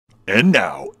And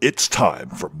now it's time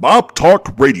for Mob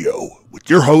Talk Radio with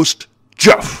your host,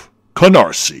 Jeff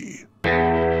Canarsie.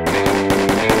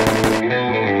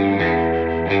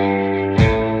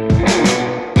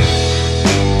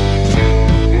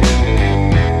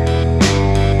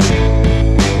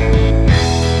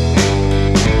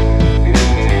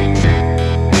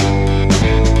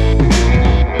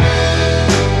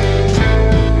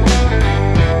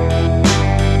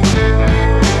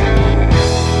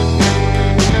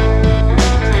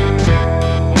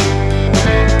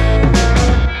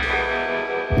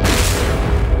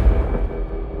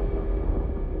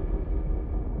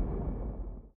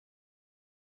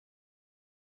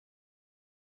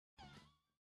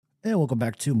 And welcome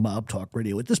back to Mob Talk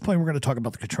Radio. At this point, we're going to talk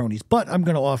about the Cotronis, but I'm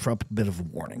going to offer up a bit of a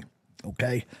warning,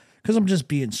 okay? Because I'm just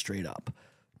being straight up.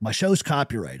 My show's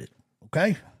copyrighted,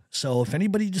 okay? So if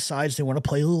anybody decides they want to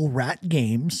play little rat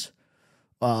games,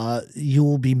 you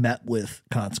will be met with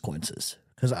consequences.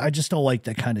 Because I just don't like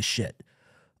that kind of shit.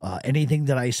 Anything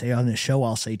that I say on this show,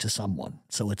 I'll say to someone.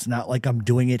 So it's not like I'm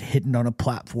doing it hidden on a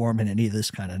platform and any of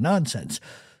this kind of nonsense.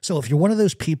 So if you're one of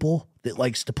those people that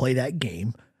likes to play that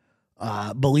game,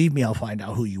 believe me, I'll find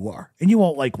out who you are. And you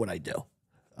won't like what I do.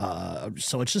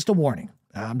 So it's just a warning.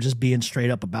 I'm just being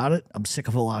straight up about it. I'm sick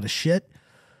of a lot of shit.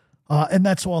 And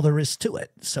that's all there is to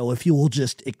it. So if you will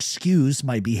just excuse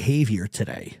my behavior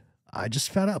today, I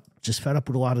just fed up. Just fed up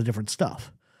with a lot of different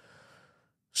stuff.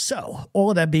 So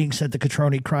all of that being said, the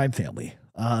Cotroni Crime Family.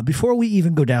 Before we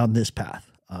even go down this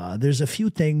path, there's a few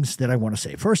things that I want to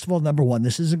say. First of all, number one,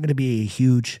 this isn't going to be a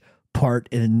huge part,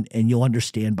 and you'll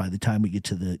understand by the time we get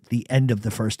to the end of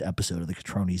the first episode of the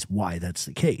Cotronis why that's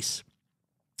the case.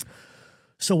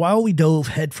 So while we dove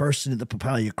headfirst into the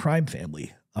Papaya crime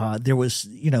family, there was,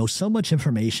 so much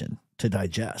information to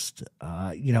digest.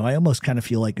 I almost kind of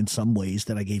feel like in some ways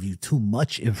that I gave you too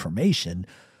much information,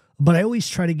 but I always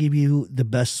try to give you the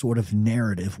best sort of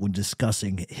narrative when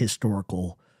discussing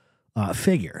historical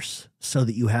figures so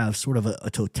that you have sort of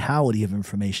a totality of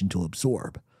information to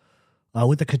absorb.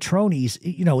 With the Cotronis,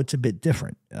 it's a bit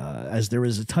different, as there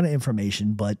is a ton of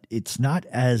information, but it's not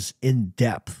as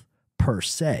in-depth per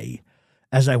se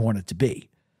as I want it to be.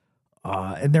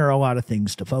 And there are a lot of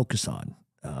things to focus on.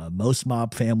 Most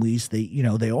mob families,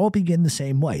 they all begin the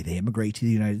same way. They immigrate to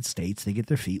the United States, they get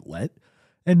their feet wet,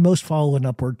 and most follow an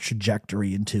upward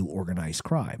trajectory into organized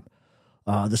crime.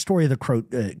 The story of the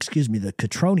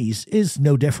Cotronis is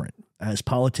no different, as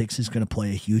politics is going to play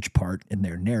a huge part in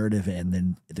their narrative and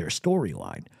then their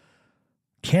storyline.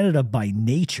 Canada, by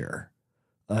nature,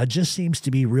 just seems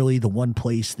to be really the one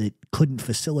place that couldn't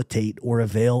facilitate or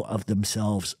avail of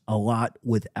themselves a lot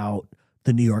without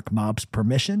the New York mob's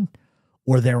permission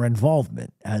or their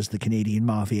involvement, as the Canadian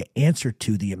Mafia answered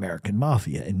to the American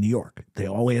Mafia in New York. They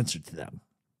all answered to them.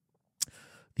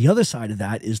 The other side of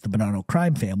that is the Bonanno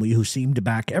Crime Family, who seem to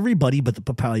back everybody but the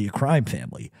Papaya Crime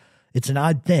Family. It's an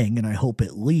odd thing, and I hope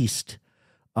at least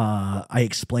I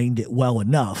explained it well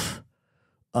enough,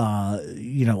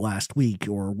 last week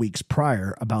or weeks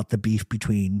prior about the beef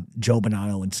between Joe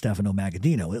Bonanno and Stefano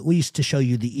Magaddino, at least to show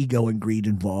you the ego and greed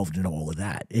involved in all of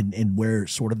that and where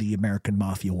sort of the American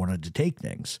Mafia wanted to take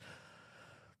things.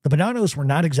 The Bonannos were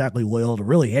not exactly loyal to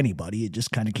really anybody. It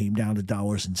just kind of came down to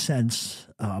dollars and cents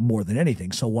more than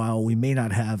anything. So while we may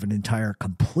not have an entire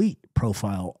complete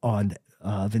profile on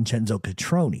Vincenzo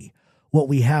Cotrone, what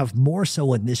we have more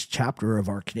so in this chapter of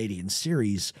our Canadian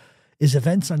series is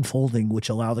events unfolding which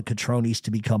allow the Cotronis to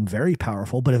become very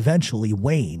powerful, but eventually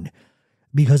wane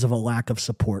because of a lack of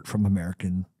support from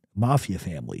American mafia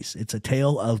families. It's a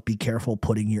tale of be careful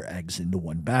putting your eggs into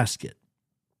one basket,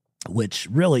 which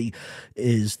really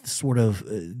is sort of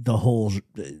the whole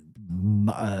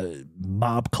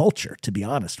mob culture, to be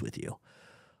honest with you.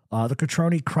 The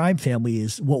Cotroni Crime Family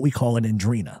is what we call an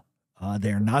Andrina.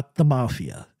 They're not the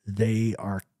Mafia. They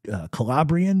are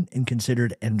Calabrian and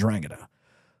considered Ndrangheta.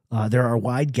 There are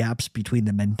wide gaps between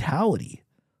the mentality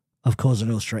of Cosa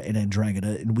Nostra and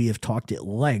Ndrangheta, and we have talked at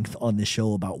length on this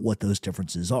show about what those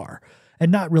differences are.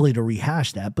 And not really to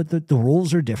rehash that, but the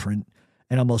rules are different,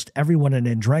 and almost everyone in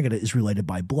Ndrangheta is related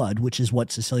by blood, which is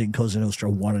what Sicilian Cosa Nostra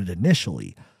wanted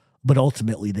initially. But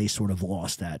ultimately, they sort of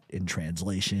lost that in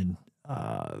translation.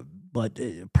 But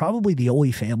probably the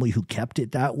only family who kept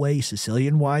it that way,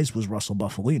 Sicilian-wise, was Russell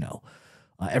Buffalino.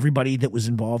 Everybody that was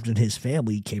involved in his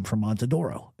family came from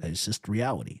Montedoro. It's just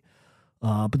reality.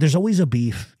 But there's always a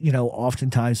beef,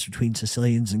 oftentimes between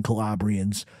Sicilians and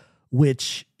Calabrians,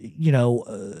 which,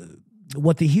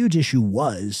 what the huge issue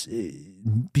was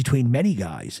between many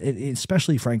guys,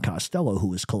 especially Frank Costello, who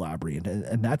was Calabrian,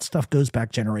 and that stuff goes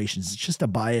back generations. It's just a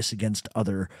bias against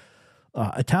other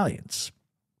Italians.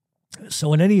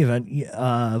 So in any event,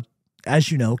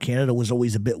 As you know, Canada was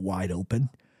always a bit wide open,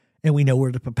 and we know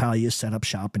where the Papalias set up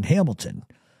shop in Hamilton.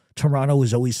 Toronto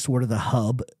was always sort of the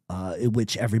hub in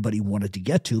which everybody wanted to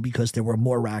get to because there were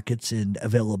more rackets and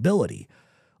availability.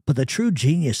 But the true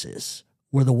geniuses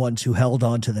were the ones who held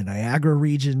on to the Niagara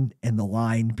region and the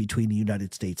line between the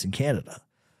United States and Canada.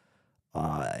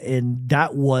 And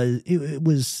that was, it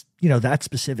was, that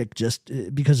specific just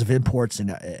because of imports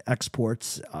and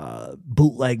exports,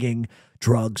 bootlegging,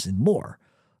 drugs, and more.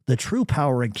 The true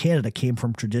power in Canada came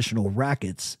from traditional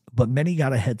rackets, but many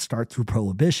got a head start through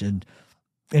Prohibition,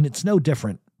 and it's no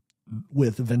different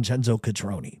with Vincenzo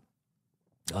Cotroni.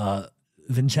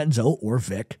 Vincenzo, or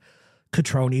Vic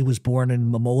Controni, was born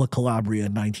in Momola, Calabria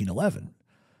in 1911.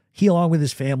 He, along with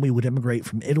his family, would immigrate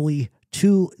from Italy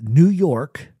to New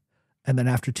York, and then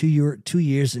after 2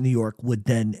 years in New York, would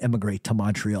then emigrate to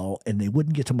Montreal, and they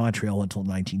wouldn't get to Montreal until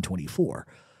 1924.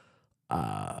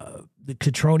 The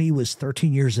Cotroni was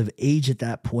 13 years of age at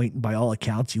that point, and by all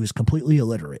accounts, he was completely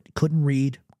illiterate. Couldn't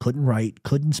read, couldn't write,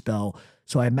 couldn't spell.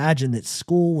 So I imagine that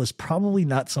school was probably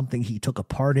not something he took a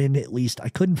part in. At least I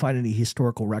couldn't find any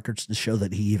historical records to show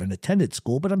that he even attended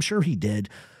school, but I'm sure he did.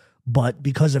 But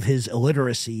because of his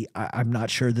illiteracy, I'm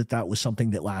not sure that that was something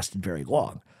that lasted very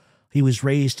long. He was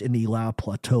raised in the La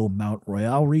Plateau, Mount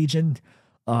Royal region,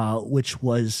 which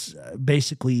was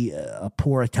basically a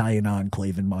poor Italian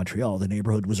enclave in Montreal. The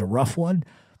neighborhood was a rough one,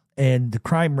 and the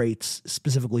crime rates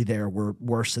specifically there were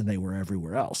worse than they were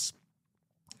everywhere else.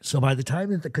 So by the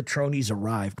time that the Cotronis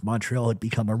arrived, Montreal had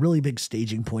become a really big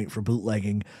staging point for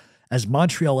bootlegging, as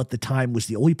Montreal at the time was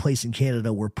the only place in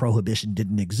Canada where Prohibition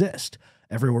didn't exist.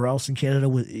 Everywhere else in Canada,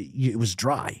 it was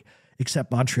dry,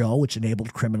 except Montreal, which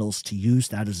enabled criminals to use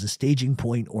that as a staging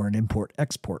point or an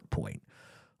import-export point.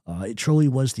 It truly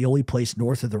was the only place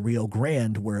north of the Rio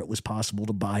Grande where it was possible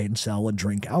to buy and sell and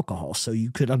drink alcohol. So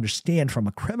you could understand from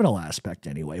a criminal aspect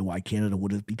anyway why Canada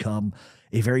would have become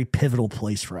a very pivotal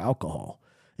place for alcohol,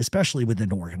 especially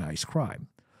within organized crime.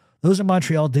 Those in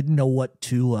Montreal didn't know what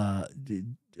to,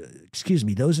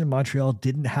 those in Montreal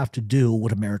didn't have to do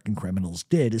what American criminals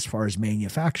did as far as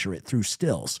manufacture it through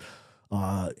stills.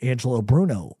 Angelo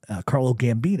Bruno, Carlo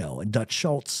Gambino, and Dutch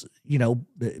Schultz,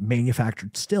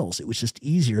 manufactured stills. It was just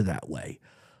easier that way.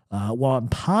 While I'm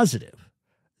positive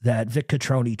that Vic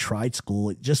Controni tried school,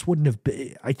 it just wouldn't have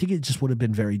been, I think it just would have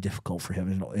been very difficult for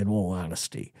him, in all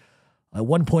honesty. At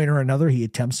one point or another, he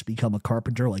attempts to become a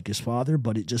carpenter like his father,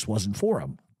 but it just wasn't for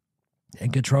him.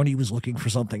 And Cotroni was looking for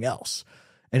something else.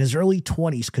 In his early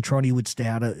 20s,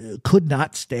 Cotroni could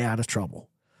not stay out of trouble.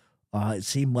 It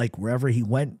seemed like wherever he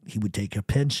went, he would take a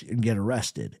pinch and get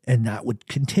arrested, and that would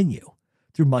continue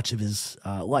through much of his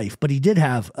life. But he did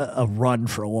have a run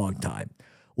for a long time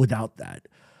without that.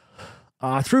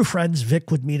 Through friends,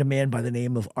 Vic would meet a man by the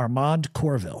name of Armand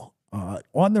Corville.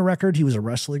 On the record, he was a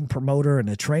wrestling promoter and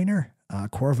a trainer.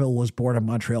 Corville was born in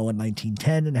Montreal in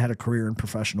 1910 and had a career in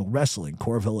professional wrestling.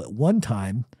 Corville at one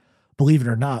time, believe it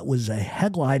or not, was a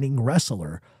headlining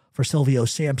wrestler for Silvio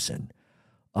Sampson.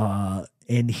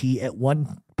 And he at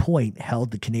one point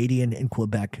held the Canadian and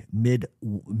Quebec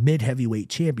mid-heavyweight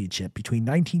championship. Between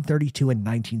 1932 and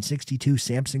 1962,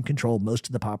 Sampson controlled most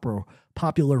of the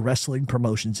popular wrestling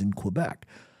promotions in Quebec.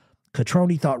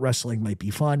 Cotroni thought wrestling might be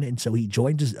fun, and so he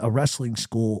joined a wrestling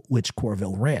school which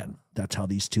Corville ran. That's how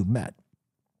these two met.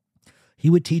 He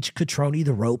would teach Cotroni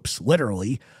the ropes,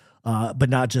 literally, but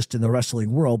not just in the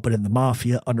wrestling world, but in the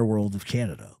Mafia underworld of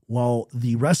Canada. While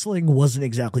the wrestling wasn't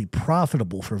exactly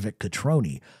profitable for Vic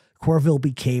Controni, Corville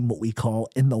became what we call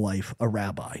in the life a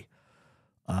rabbi.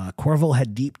 Corville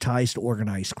had deep ties to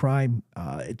organized crime.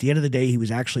 At the end of the day, he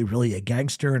was actually really a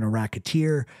gangster and a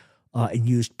racketeer, and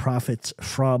used profits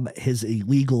from his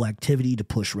illegal activity to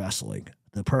push wrestling,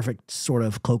 the perfect sort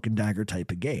of cloak and dagger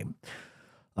type of game.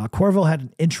 Corville had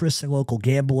an interest in local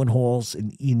gambling halls,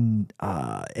 and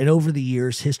over the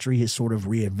years, history has sort of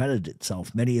reinvented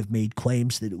itself. Many have made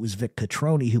claims that it was Vic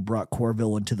Controni who brought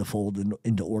Corville into the fold and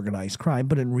into organized crime,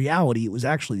 but in reality, it was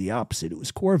actually the opposite. It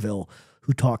was Corville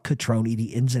who taught Cotroni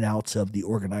the ins and outs of the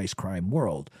organized crime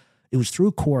world. It was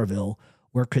through Corville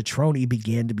where Cotroni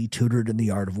began to be tutored in the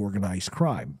art of organized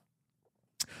crime.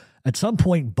 At some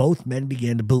point, both men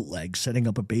began to bootleg, setting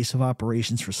up a base of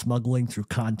operations for smuggling through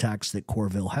contacts that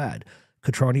Corville had.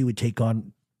 Cotroni would take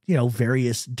on,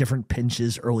 various different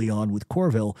pinches early on with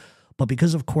Corville, but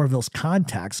because of Corville's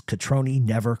contacts, Cotroni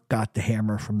never got the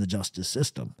hammer from the justice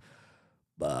system.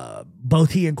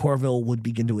 Both he and Corville would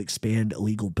begin to expand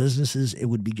illegal businesses. It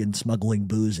would begin smuggling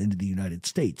booze into the United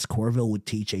States. Corville would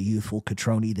teach a youthful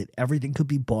Cotroni that everything could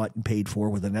be bought and paid for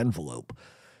with an envelope.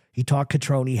 He taught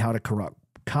Cotroni how to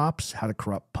cops, how to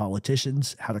corrupt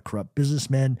politicians, how to corrupt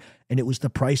businessmen, and it was the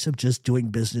price of just doing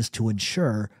business to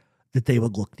ensure that they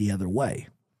would look the other way.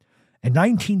 In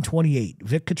 1928,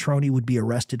 Vic Controni would be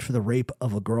arrested for the rape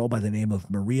of a girl by the name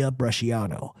of Maria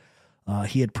Bresciano.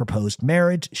 He had proposed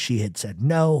marriage, she had said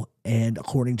no, and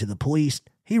according to the police,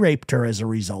 he raped her as a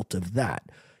result of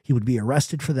that. He would be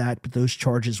arrested for that, but those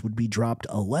charges would be dropped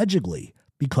allegedly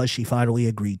because she finally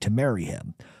agreed to marry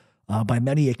him. By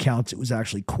many accounts, it was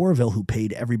actually Corville who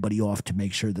paid everybody off to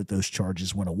make sure that those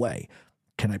charges went away.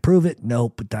 Can I prove it? No,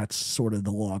 but that's sort of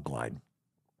the log line.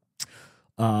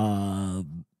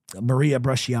 Maria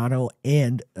Bresciano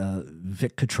and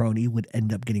Vic Controni would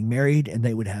end up getting married, and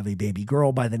they would have a baby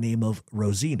girl by the name of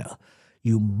Rosina.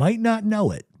 You might not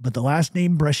know it, but the last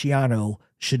name Bresciano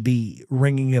should be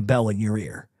ringing a bell in your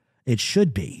ear. It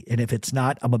should be, and if it's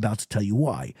not, I'm about to tell you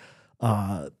why.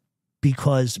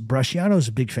 Because Bresciano is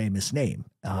a big famous name.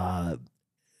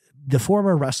 The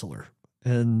former wrestler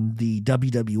in the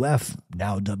WWF,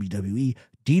 now WWE,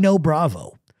 Dino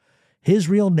Bravo. His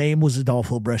real name was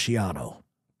Adolfo Bresciano.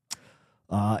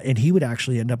 And he would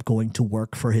actually end up going to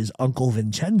work for his uncle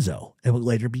Vincenzo and would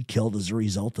later be killed as a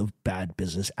result of bad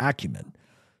business acumen.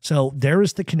 So there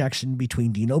is the connection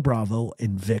between Dino Bravo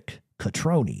and Vic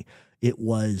Controni. It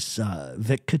was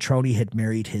Vic Controni had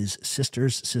married his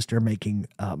sister's sister, making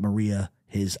Maria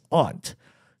his aunt.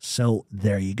 So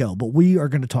there you go. But we are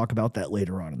going to talk about that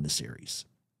later on in the series.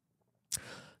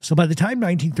 So by the time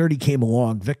 1930 came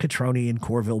along, Vic Controni and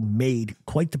Corville made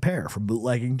quite the pair, from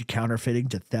bootlegging to counterfeiting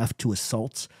to theft to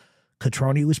assaults.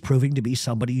 Cotroni was proving to be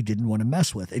somebody you didn't want to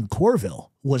mess with, and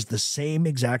Corville was the same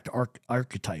exact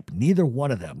archetype. Neither one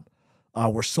of them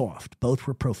were soft. Both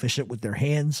were proficient with their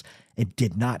hands and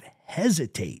did not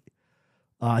hesitate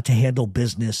to handle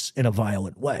business in a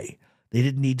violent way. They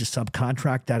didn't need to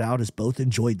subcontract that out, as both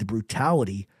enjoyed the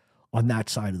brutality on that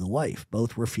side of the life.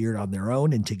 Both were feared on their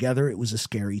own, and together it was a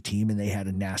scary team, and they had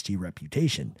a nasty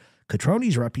reputation.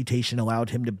 Cotroni's reputation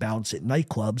allowed him to bounce at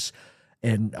nightclubs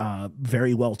and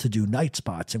very well-to-do night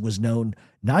spots, and was known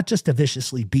not just to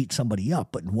viciously beat somebody up,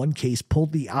 but in one case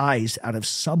pulled the eyes out of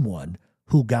someone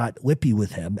who got lippy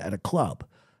with him at a club.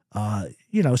 So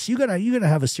you gotta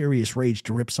have a serious rage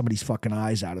to rip somebody's fucking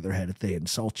eyes out of their head if they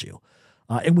insult you.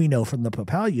 And we know from the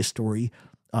Papaglia story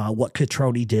what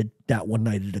Cotroni did that one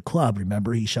night at a club.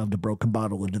 Remember, he shoved a broken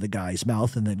bottle into the guy's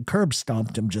mouth and then curb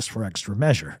stomped him just for extra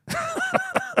measure.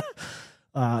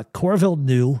 Corville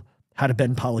knew how to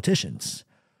bend politicians,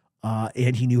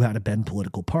 and he knew how to bend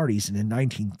political parties. And in the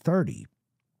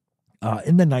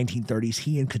 1930s,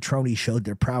 he and Cotroni showed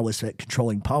their prowess at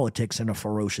controlling politics in a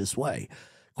ferocious way.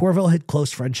 Corville had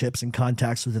close friendships and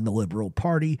contacts within the Liberal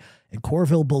Party, and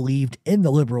Corville believed in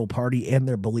the Liberal Party and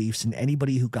their beliefs, and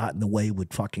anybody who got in the way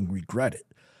would fucking regret it.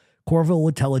 Corville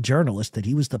would tell a journalist that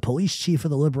he was the police chief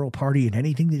of the Liberal Party, and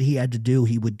anything that he had to do,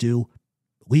 he would do,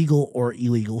 legal or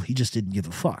illegal. He just didn't give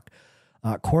a fuck.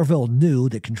 Corville knew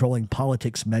that controlling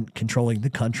politics meant controlling the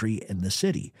country and the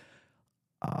city.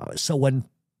 So when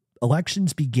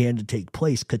elections began to take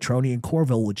place, Cotroni and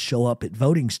Corville would show up at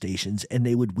voting stations, and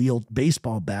they would wield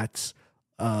baseball bats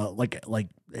like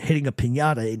hitting a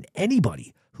piñata in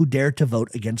anybody who dared to vote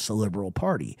against the Liberal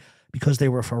Party. Because they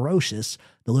were ferocious,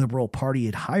 the Liberal Party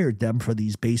had hired them for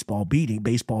these baseball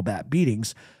bat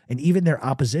beatings, and even their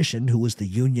opposition, who was the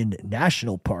Union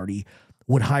National Party,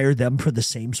 would hire them for the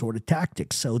same sort of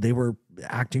tactics. So they were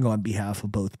acting on behalf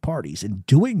of both parties. And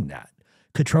doing that,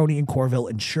 Cotroni and Corville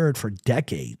ensured for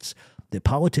decades that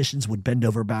politicians would bend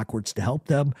over backwards to help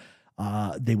them.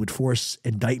 They would force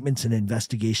indictments and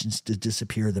investigations to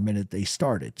disappear the minute they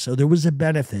started. So there was a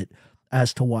benefit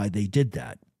as to why they did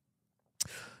that.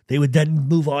 They would then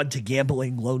move on to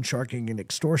gambling, loan sharking, and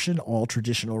extortion, all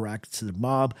traditional rackets of the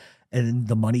mob, and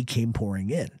the money came pouring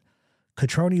in.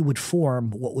 Cotroni would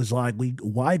form what was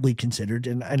widely considered,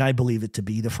 and I believe it to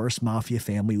be, the first mafia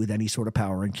family with any sort of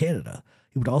power in Canada.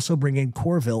 He would also bring in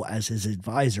Corville as his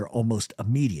advisor almost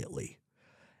immediately.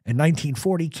 In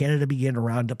 1940, Canada began to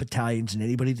round up Italians, and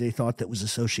anybody they thought that was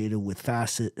associated with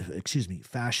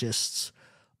fascists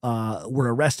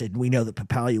were arrested. And we know that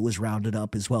Papaglia was rounded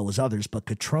up as well as others, but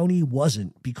Cotroni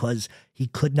wasn't, because he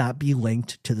could not be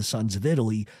linked to the Sons of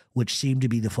Italy, which seemed to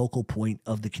be the focal point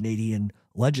of the Canadian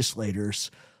legislators,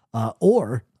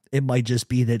 or it might just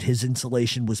be that his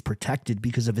insulation was protected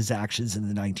because of his actions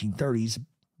in the 1930s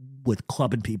with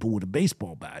clubbing people with a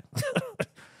baseball bat.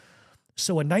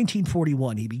 So in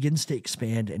 1941, he begins to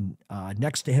expand, and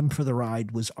next to him for the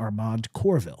ride was Armand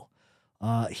Corville.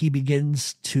 He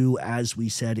begins to, as we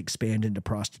said, expand into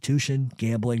prostitution,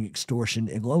 gambling, extortion,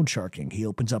 and loan sharking. He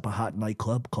opens up a hot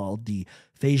nightclub called the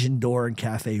Phasian Door and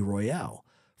Cafe Royale.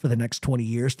 For the next 20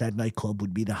 years, that nightclub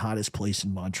would be the hottest place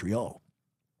in Montreal.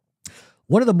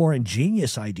 One of the more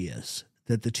ingenious ideas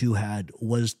that the two had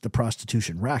was the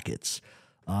prostitution rackets.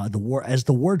 As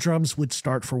the war drums would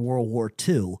start for World War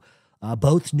II,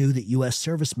 both knew that U.S.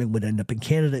 servicemen would end up in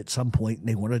Canada at some point, and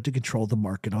they wanted to control the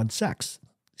market on sex.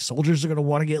 Soldiers are going to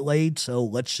want to get laid, so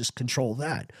let's just control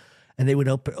that. And they would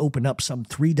open up some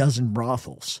 36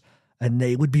 brothels. And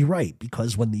they would be right,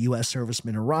 because when the U.S.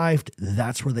 servicemen arrived,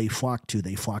 that's where they flocked to.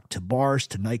 They flocked to bars,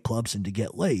 to nightclubs, and to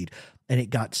get laid. And it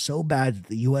got so bad that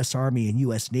the U.S. Army and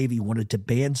U.S. Navy wanted to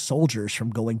ban soldiers from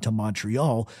going to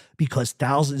Montreal because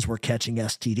thousands were catching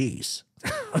STDs.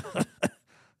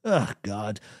 Oh,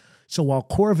 God. So while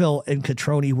Corville and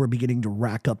Cotroni were beginning to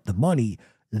rack up the money,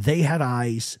 they had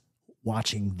eyes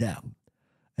watching them.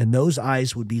 And those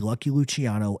eyes would be Lucky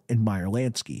Luciano and Meyer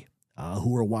Lansky, who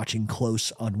were watching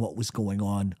close on what was going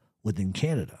on within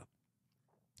Canada.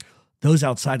 Those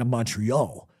outside of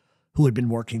Montreal, who had been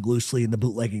working loosely in the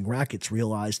bootlegging rackets,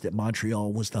 realized that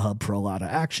Montreal was the hub for a lot of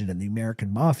action, and the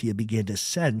American Mafia began to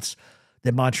sense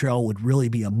that Montreal would really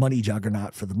be a money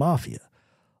juggernaut for the Mafia.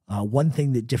 One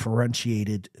thing that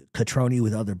differentiated Cotroni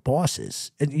with other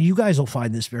bosses, and you guys will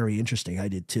find this very interesting, I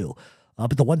did too,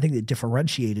 but the one thing that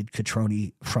differentiated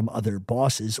Cotroni from other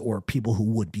bosses or people who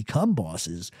would become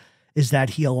bosses is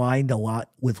that he aligned a lot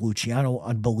with Luciano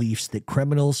on beliefs that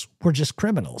criminals were just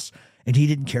criminals, and he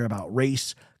didn't care about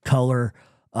race, color,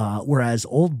 whereas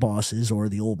old bosses or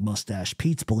the old mustache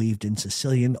Pete's believed in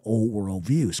Sicilian old world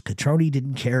views. Cotroni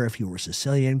didn't care if you were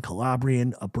Sicilian,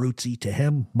 Calabrian, Abruzzi. To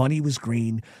him, money was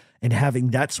green, and having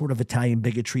that sort of Italian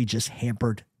bigotry just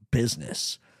hampered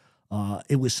business.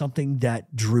 It was something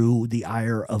that drew the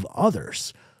ire of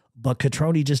others, but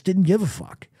Cotroni just didn't give a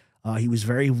fuck. He was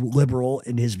very liberal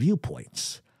in his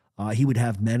viewpoints. He would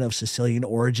have men of Sicilian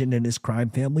origin in his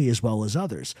crime family as well as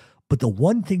others. But the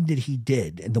one thing that he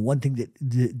did, and the one thing that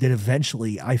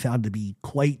eventually I found to be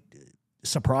quite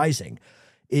surprising,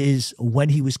 is when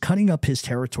he was cutting up his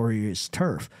territory, his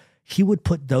turf, he would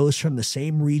put those from the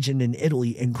same region in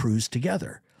Italy and cruise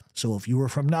together. So if you were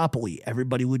from Napoli,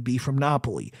 everybody would be from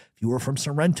Napoli. If you were from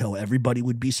Sorrento, everybody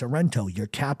would be Sorrento. Your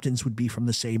captains would be from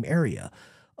the same area.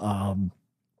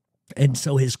 And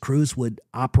so his crews would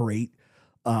operate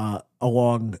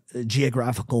along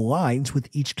geographical lines, with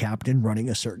each captain running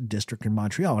a certain district in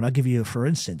Montreal. And I'll give you, for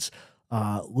instance,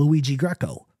 Luigi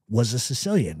Greco was a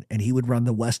Sicilian, and he would run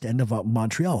the west end of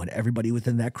Montreal, and everybody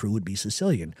within that crew would be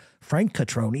Sicilian. Frank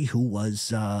Cotroni, who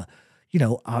was,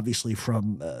 obviously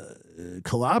from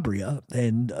Calabria,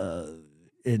 and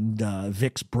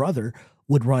Vic's brother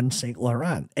would run St.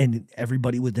 Laurent, and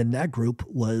everybody within that group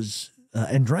was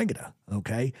Ndrangheta,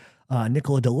 okay?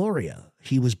 Nicola Deloria,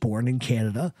 he was born in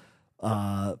Canada,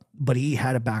 but he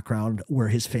had a background where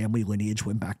his family lineage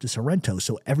went back to Sorrento.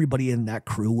 So everybody in that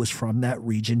crew was from that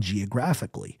region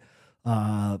geographically.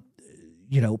 Paolo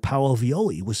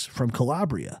Violi was from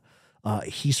Calabria.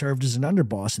 He served as an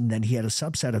underboss, and then he had a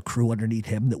subset of crew underneath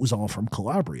him that was all from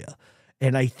Calabria.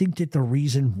 And I think that the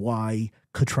reason why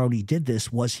Cotroni did this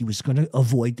was he was going to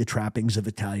avoid the trappings of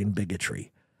Italian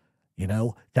bigotry.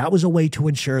 That was a way to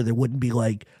ensure there wouldn't be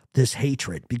like this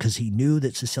hatred, because he knew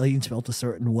that Sicilians felt a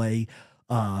certain way,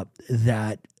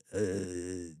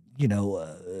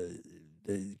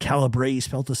 Calabrese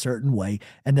felt a certain way.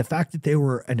 And the fact that they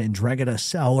were an Ndrangheta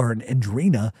cell or an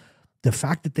Ndrina, the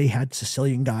fact that they had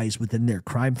Sicilian guys within their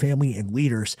crime family and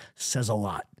leaders says a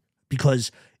lot. Because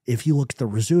if you look at the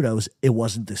Rizzutos, it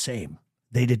wasn't the same.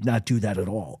 They did not do that at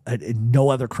all. And no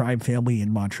other crime family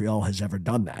in Montreal has ever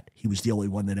done that. He was the only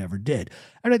one that ever did.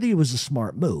 And I think it was a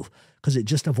smart move, because it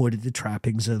just avoided the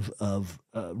trappings of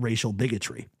racial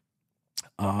bigotry.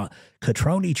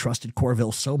 Cotroni trusted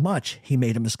Corville so much, he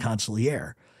made him his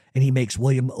consigliere. And he makes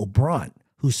William O'Brien,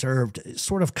 who served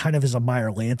sort of kind of as a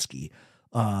Meyer Lansky,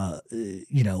 from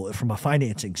a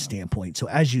financing standpoint. So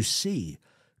as you see,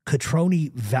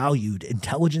 Cotroni valued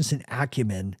intelligence and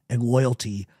acumen and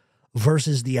loyalty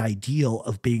versus the ideal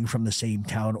of being from the same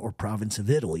town or province of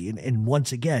Italy. And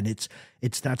once again, it's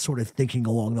that sort of thinking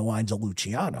along the lines of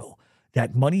Luciano,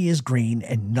 that money is green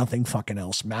and nothing fucking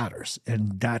else matters.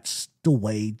 And that's the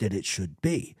way that it should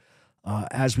be.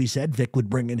 As we said, Vic would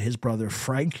bring in his brother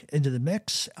Frank into the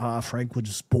mix. Frank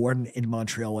was born in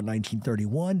Montreal in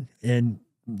 1931, and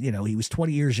he was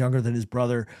 20 years younger than his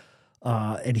brother.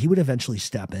 And he would eventually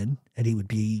step in, and he would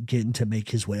begin to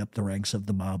make his way up the ranks of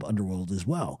the mob underworld as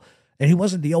well. And he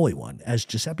wasn't the only one, as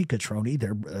Giuseppe Cotroni,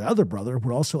 their other brother,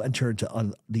 would also enter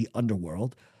into the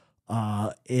underworld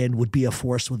and would be a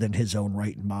force within his own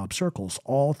right in mob circles.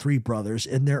 All three brothers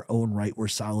in their own right were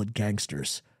solid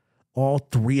gangsters. all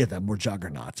three of them were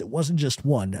juggernauts. It wasn't just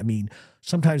one. I mean,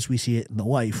 sometimes we see it in the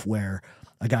life where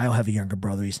a guy will have a younger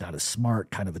brother. He's not as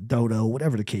smart, kind of a dodo,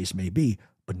 whatever the case may be,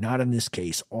 but not in this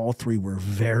case. All three were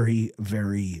very,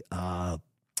 very,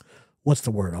 what's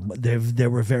the word? They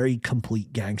were very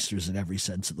complete gangsters in every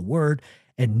sense of the word.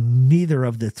 And neither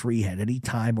of the three had any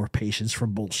time or patience for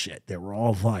bullshit. They were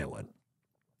all violent.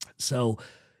 So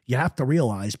you have to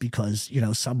realize, because, you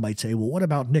know, some might say, well, what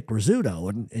about Nick Rizzuto?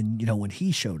 And you know, when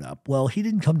he showed up, well, he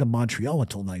didn't come to Montreal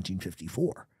until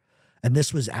 1954. And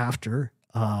this was after,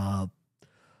 the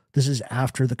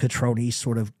Cotronis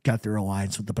sort of got their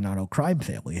alliance with the Bonanno Crime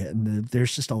Family. And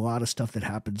there's just a lot of stuff that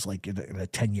happens like in a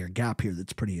 10-year gap here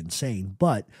that's pretty insane.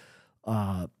 But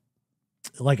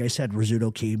like I said,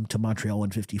 Rizzuto came to Montreal in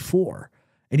 54.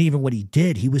 And even when he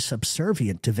did, he was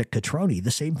subservient to Vic Controni.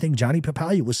 The same thing, Johnny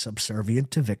Papaglia was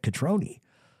subservient to Vic Controni.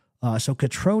 So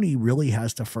Cotroni really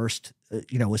has the first,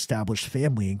 established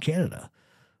family in Canada.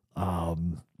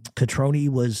 Cotroni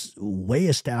was way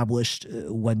established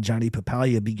when Johnny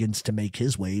Papaglia begins to make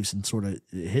his waves and sort of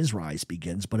his rise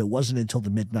begins. But it wasn't until the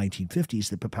mid-1950s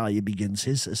that Papaglia begins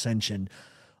his ascension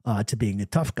to being a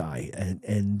tough guy.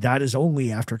 And that is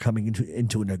only after coming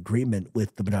into an agreement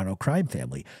with the Bonanno Crime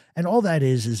Family. And all that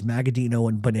is Magaddino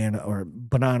and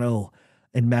Bonanno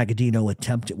and Magaddino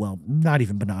attempted, well, not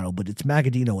even Bonanno, but it's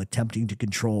Magaddino attempting to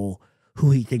control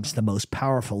who he thinks the most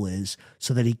powerful is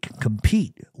so that he can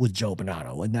compete with Joe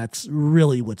Bonanno. And that's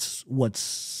really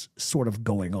what's sort of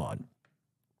going on,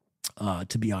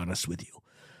 to be honest with you.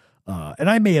 And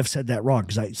I may have said that wrong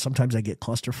because sometimes I get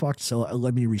clusterfucked. So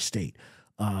let me restate.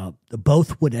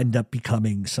 Both would end up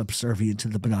becoming subservient to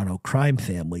the Bonanno Crime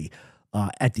Family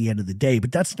at the end of the day.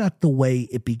 But that's not the way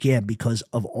it began, because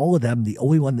of all of them, the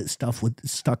only one that stuck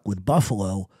with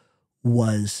Buffalo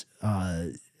was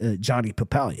Johnny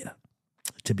Papaglia,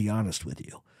 to be honest with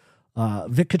you.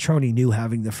 Vic Controni knew,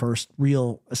 having the first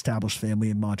real established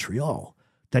family in Montreal,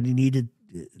 that he needed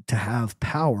to have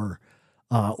power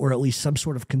or at least some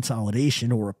sort of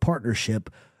consolidation or a partnership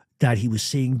that he was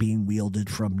seeing being wielded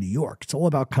from New York. It's all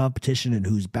about competition and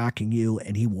who's backing you,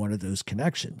 and he wanted those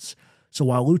connections. So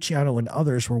while Luciano and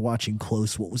others were watching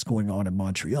close what was going on in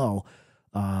Montreal,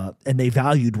 and they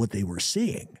valued what they were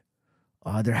seeing,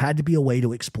 there had to be a way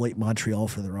to exploit Montreal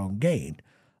for their own gain.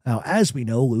 Now, as we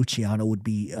know, Luciano would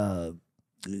be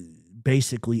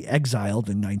basically exiled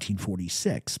in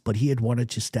 1946, but he had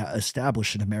wanted to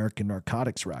establish an American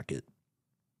narcotics racket.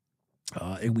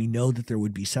 And we know that there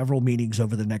would be several meetings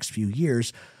over the next few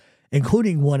years,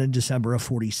 including one in December of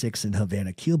 46 in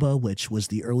Havana, Cuba, which was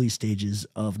the early stages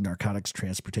of narcotics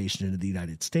transportation into the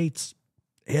United States.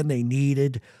 And they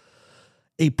needed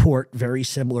a port very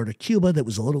similar to Cuba that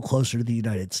was a little closer to the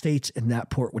United States, and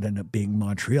that port would end up being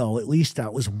Montreal. At least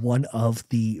that was one of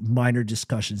the minor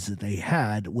discussions that they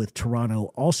had, with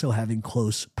Toronto also having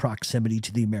close proximity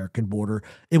to the American border.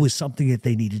 It was something that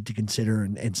they needed to consider,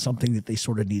 and something that they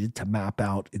sort of needed to map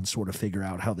out and sort of figure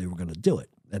out how they were going to do it.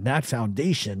 And that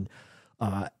foundation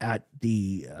at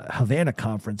the Havana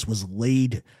conference was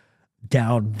laid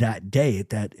down that day at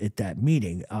that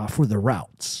meeting for the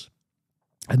routes.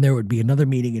 And there would be another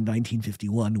meeting in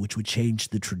 1951, which would change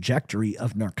the trajectory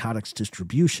of narcotics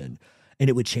distribution. And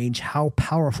it would change how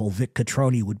powerful Vic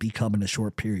Controni would become in a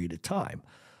short period of time.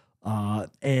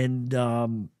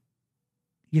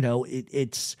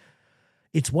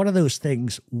 It's one of those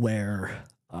things where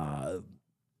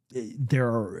there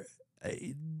are...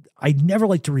 I never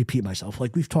like to repeat myself.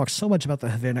 Like, we've talked so much about the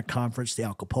Havana Conference, the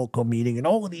Acapulco meeting, and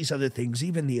all of these other things,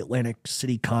 even the Atlantic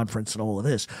City Conference and all of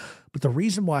this. But the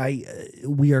reason why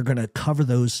we are going to cover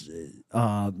those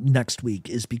next week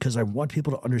is because I want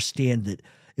people to understand that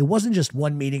it wasn't just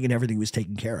one meeting and everything was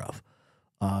taken care of,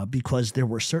 because there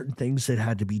were certain things that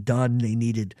had to be done. They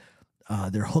needed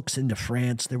their hooks into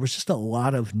France. There was just a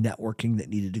lot of networking that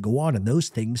needed to go on, and those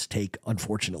things take,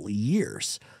 unfortunately,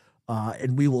 years.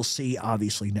 And we will see,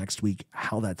 obviously, next week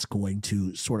how that's going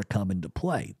to sort of come into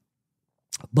play.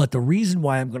 But the reason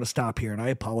why I'm going to stop here, and I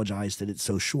apologize that it's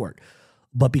so short,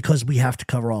 but because we have to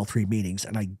cover all three meetings,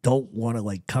 and I don't want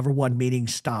to cover one meeting,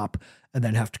 stop, and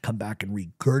then have to come back and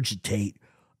regurgitate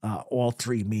all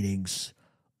three meetings,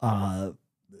 the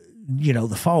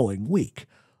following week.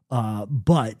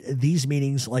 But these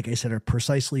meetings, like I said, are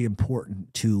precisely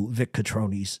important to Vic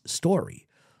Controni's story.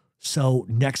 So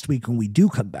next week when we do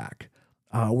come back,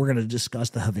 we're going to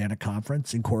discuss the Havana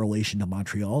Conference in correlation to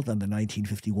Montreal, then the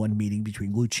 1951 meeting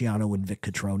between Luciano and Vic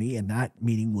Controni, and that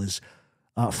meeting was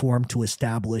formed to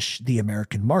establish the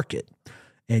American market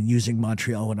and using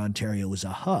Montreal and Ontario as a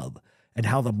hub, and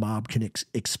how the mob can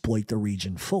exploit the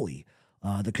region fully.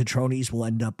 The Cotronis will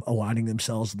end up aligning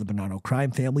themselves with the Bonanno Crime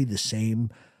Family, the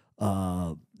same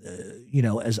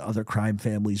as other crime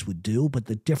families would do. But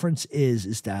the difference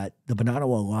is that the Bonanno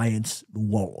alliance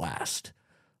won't last.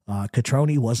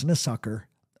 Cotroni wasn't a sucker,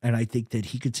 and I think that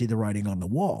he could see the writing on the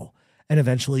wall. And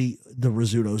eventually the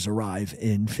Rizzutos arrive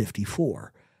in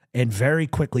 54. And very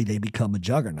quickly they become a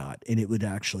juggernaut, and it would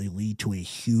actually lead to a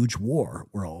huge war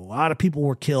where a lot of people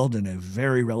were killed in a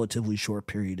very relatively short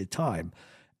period of time.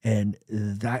 And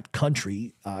that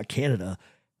country, Canada,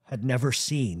 had never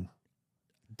seen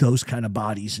those kind of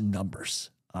bodies in numbers.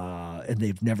 And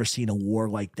they've never seen a war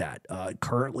like that.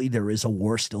 Currently, there is a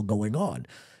war still going on,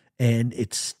 and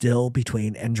it's still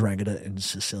between Ndrangheta and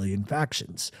Sicilian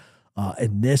factions.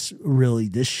 And this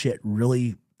shit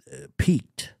really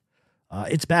peaked.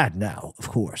 It's bad now, of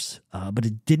course, but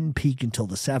it didn't peak until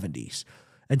the 70s.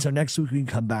 And so next week we can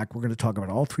come back. We're going to talk about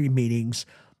all three meetings,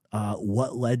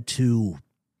 what led to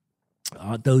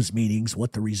those meetings,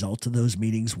 what the results of those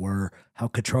meetings were, how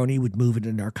Cotroni would move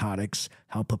into narcotics,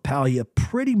 how Papaglia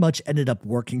pretty much ended up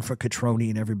working for Cotroni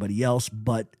and everybody else,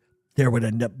 but there would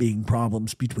end up being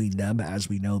problems between them, as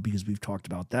we know, because we've talked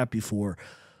about that before.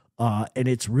 And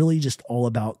it's really just all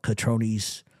about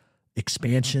Cotroni's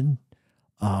expansion.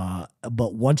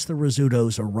 But once the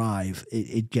Rizzutos arrive,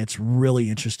 it gets really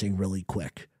interesting really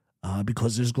quick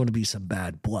because there's going to be some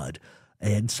bad blood.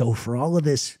 And so for all of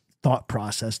this thought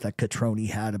process that Cotroni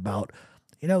had about,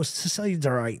 Sicilians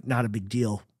are all right, not a big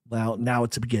deal. Well, now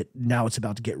it's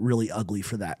about to get really ugly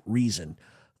for that reason.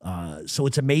 So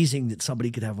it's amazing that somebody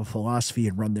could have a philosophy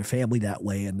and run their family that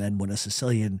way. And then when a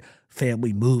Sicilian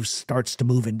family starts to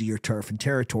move into your turf and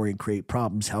territory and create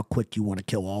problems, how quick you want to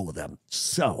kill all of them.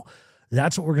 So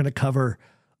that's what we're going to cover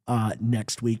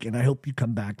next week. And I hope you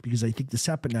come back, because I think the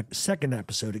second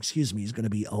episode, is going to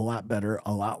be a lot better,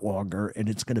 a lot longer, and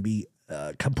it's going to be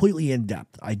completely in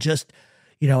depth. I just,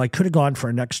 I could have gone for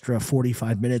an extra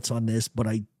 45 minutes on this, but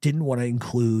I didn't want to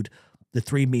include the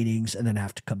three meetings and then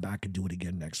have to come back and do it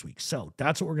again next week. So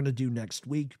that's what we're going to do next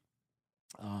week.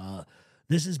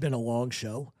 This has been a long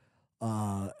show,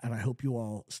 and I hope you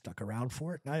all stuck around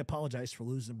for it. And I apologize for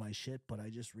losing my shit, but I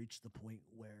just reached the point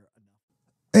where...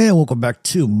 And welcome back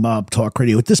to Mob Talk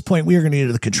Radio. At this point, we are going to get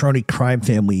into the Cotroni Crime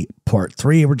Family Part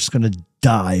 3, and we're just going to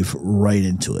dive right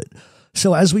into it.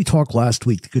 So as we talked last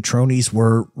week, the Cotronis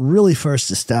were really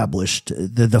first established,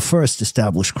 the first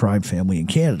established crime family in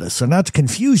Canada. So not to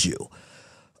confuse you,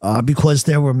 because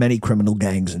there were many criminal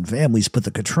gangs and families, but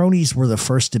the Cotronis were the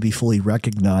first to be fully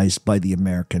recognized by the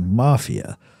American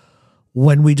Mafia.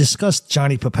 When we discussed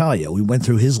Johnny Papaglia, we went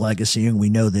through his legacy, and we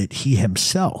know that he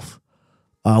himself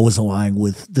was aligned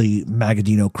with the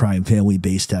Magaddino crime family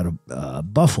based out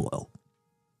of Buffalo.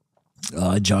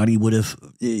 Johnny would have,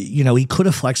 he could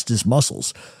have flexed his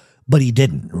muscles, but he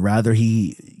didn't. Rather,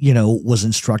 he, was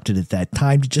instructed at that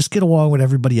time to just get along with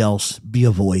everybody else, be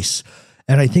a voice.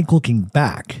 And I think looking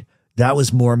back, that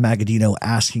was more Magaddino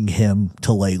asking him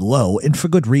to lay low, and for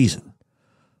good reason.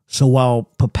 So while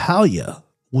Papaglia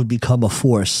would become a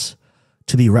force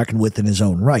to be reckoned with in his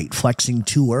own right, flexing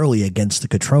too early against the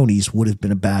Cotronis would have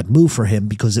been a bad move for him,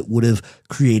 because it would have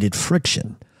created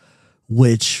friction,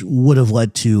 which would have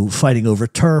led to fighting over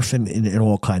turf and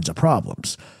all kinds of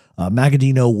problems.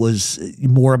 Magaddino was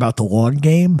more about the long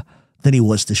game than he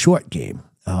was the short game.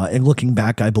 And looking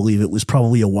back, I believe it was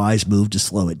probably a wise move to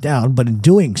slow it down. But in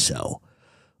doing so,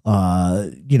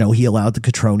 he allowed the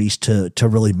Cotronis to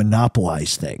really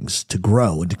monopolize things, to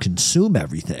grow and to consume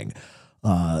everything.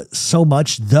 So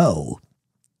much, though,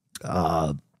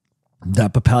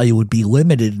 that Papaglia would be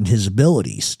limited in his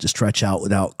abilities to stretch out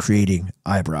without creating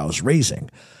eyebrows raising.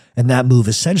 And that move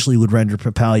essentially would render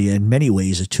Papaglia in many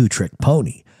ways a two-trick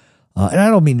pony. And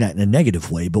I don't mean that in a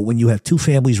negative way, but when you have two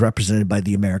families represented by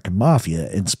the American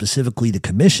Mafia, and specifically the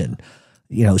Commission,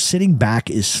 sitting back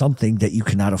is something that you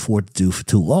cannot afford to do for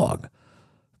too long,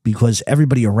 because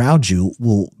everybody around you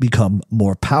will become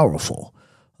more powerful.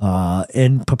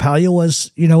 And Papaglia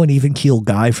was, an even keel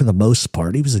guy for the most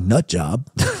part. He was a nut job,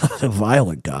 a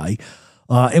violent guy.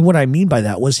 And what I mean by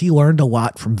that was he learned a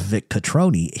lot from Vic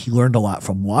Controni. He learned a lot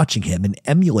from watching him and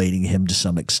emulating him to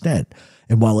some extent.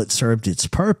 And while it served its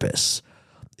purpose,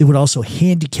 it would also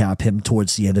handicap him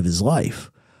towards the end of his life.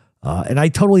 And I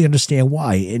totally understand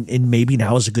why. And maybe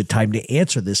now is a good time to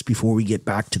answer this before we get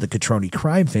back to the Cotroni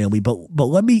crime family. But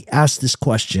let me ask this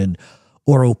question,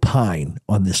 or opine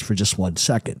on this for just 1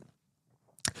 second.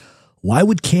 Why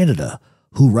would Canada,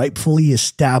 who rightfully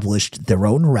established their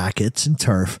own rackets and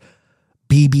turf,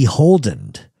 be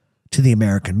beholden to the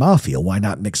American Mafia? Why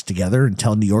not mix together and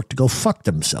tell New York to go fuck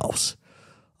themselves?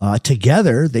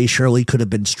 Together, they surely could have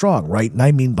been strong, right? And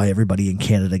I mean by everybody in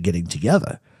Canada getting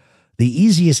together. The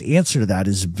easiest answer to that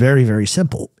is very, very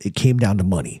simple. It came down to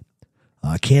money.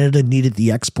 Canada needed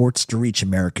the exports to reach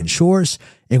American shores,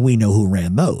 and we know who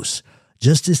ran those.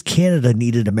 Just as Canada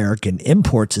needed American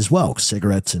imports as well,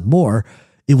 cigarettes and more,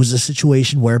 it was a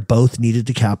situation where both needed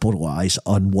to capitalize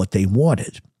on what they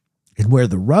wanted. And where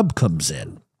the rub comes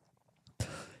in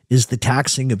is the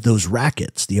taxing of those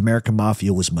rackets. The American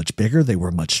Mafia was much bigger. They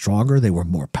were much stronger. They were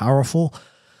more powerful.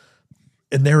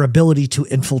 And their ability to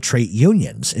infiltrate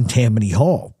unions in Tammany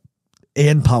Hall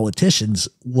and politicians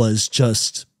was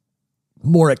just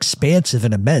more expansive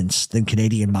and immense than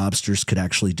Canadian mobsters could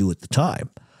actually do at the time.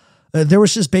 There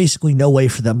was just basically no way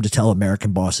for them to tell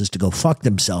American bosses to go fuck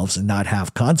themselves and not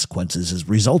have consequences as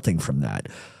resulting from that.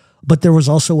 But there was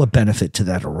also a benefit to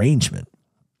that arrangement.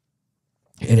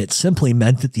 And it simply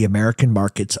meant that the American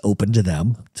markets opened to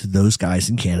them, to those guys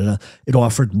in Canada. It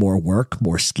offered more work,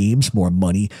 more schemes, more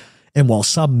money. And while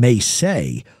some may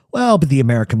say, well, but the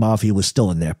American Mafia was still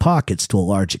in their pockets to a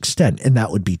large extent, and that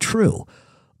would be true.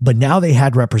 But now they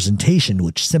had representation,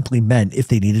 which simply meant if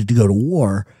they needed to go to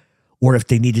war or if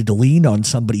they needed to lean on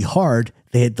somebody hard,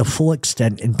 they had the full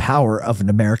extent and power of an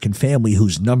American family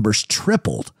whose numbers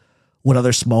tripled what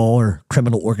other smaller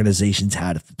criminal organizations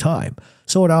had at the time.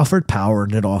 So it offered power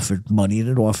and it offered money and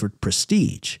it offered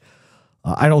prestige.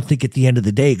 I don't think at the end of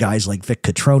the day, guys like Vic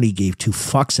Controni gave two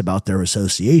fucks about their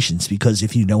associations, because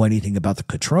if you know anything about the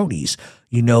Cotronis,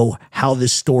 you know how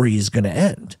this story is going to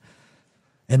end.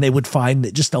 And they would find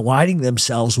that just aligning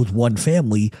themselves with one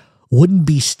family wouldn't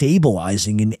be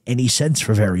stabilizing in any sense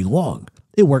for very long.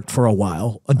 It worked for a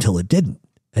while until it didn't.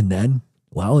 And then,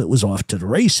 well, it was off to the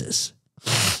races.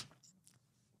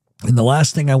 And the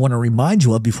last thing I want to remind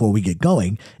you of before we get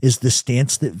going is the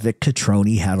stance that Vic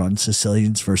Controni had on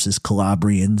Sicilians versus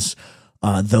Calabrians,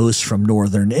 those from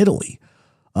northern Italy.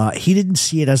 He didn't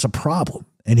see it as a problem,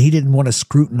 and he didn't want to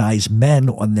scrutinize men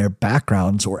on their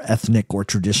backgrounds or ethnic or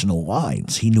traditional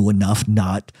lines. He knew enough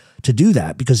not to do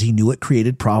that because he knew it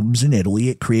created problems in Italy.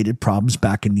 It created problems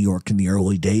back in New York in the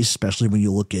early days, especially when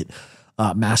you look at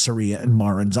Masseria and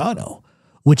Maranzano,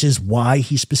 which is why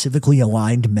he specifically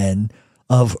aligned men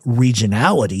of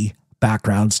regionality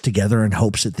backgrounds together in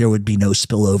hopes that there would be no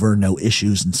spillover, no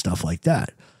issues and stuff like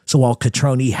that. So while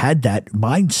Cotroni had that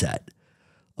mindset,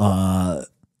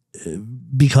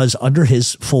 because under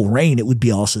his full reign, it would be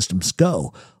all systems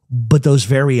go. But those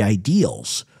very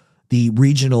ideals, the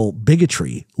regional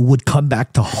bigotry, would come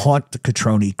back to haunt the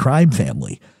Cotroni crime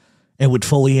family and would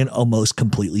fully and almost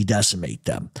completely decimate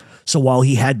them. So while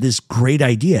he had this great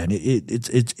idea, and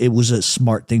it was a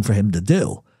smart thing for him to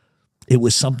do, it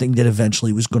was something that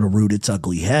eventually was going to root its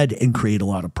ugly head and create a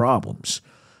lot of problems.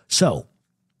 So,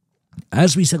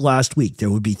 as we said last week, there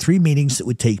would be 3 meetings that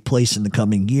would take place in the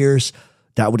coming years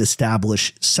that would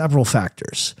establish several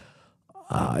factors.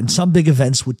 And some big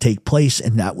events would take place,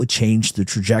 and that would change the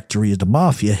trajectory of the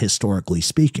Mafia, historically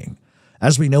speaking.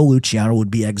 As we know, Luciano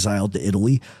would be exiled to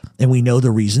Italy, and we know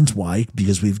the reasons why,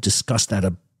 because we've discussed that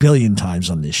a billion times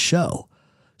on this show.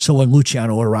 So when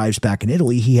Luciano arrives back in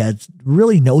Italy, he had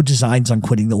really no designs on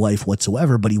quitting the life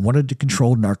whatsoever, but he wanted to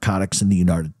control narcotics in the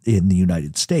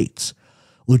United States.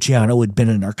 Luciano had been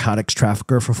a narcotics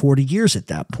trafficker for 40 years at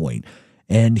that point,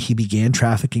 and he began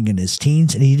trafficking in his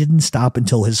teens, and he didn't stop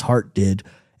until his heart did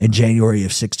in January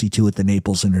of '62 at the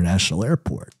Naples International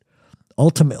Airport.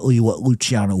 Ultimately, what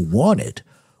Luciano wanted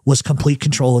was complete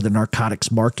control of the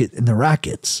narcotics market and the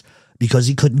rackets. Because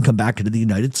he couldn't come back into the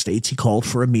United States, he called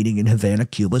for a meeting in Havana,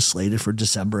 Cuba, slated for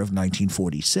December of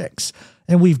 1946.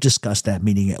 And we've discussed that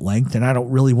meeting at length, and I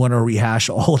don't really want to rehash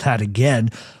all of that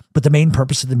again, but the main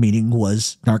purpose of the meeting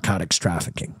was narcotics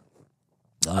trafficking.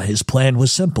 His plan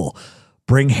was simple.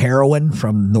 Bring heroin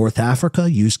from North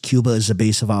Africa, use Cuba as a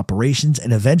base of operations,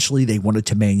 and eventually they wanted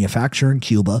to manufacture in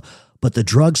Cuba, but the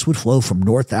drugs would flow from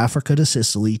North Africa to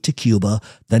Sicily to Cuba,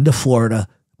 then to Florida,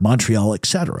 Montreal,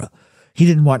 etc. He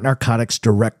didn't want narcotics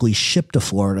directly shipped to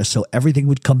Florida, so everything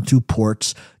would come through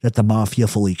ports that the Mafia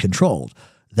fully controlled.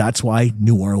 That's why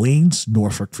New Orleans,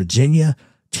 Norfolk, Virginia,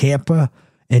 Tampa,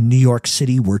 and New York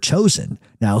City were chosen.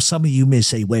 Now, some of you may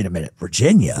say, wait a minute,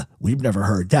 Virginia? We've never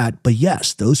heard that. But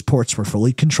yes, those ports were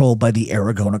fully controlled by the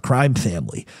Aragon crime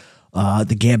family.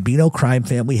 The Gambino crime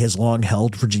family has long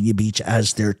held Virginia Beach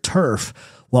as their turf,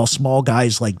 while small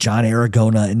guys like John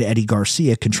Aragona and Eddie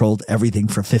Garcia controlled everything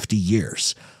for 50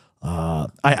 years.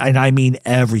 I mean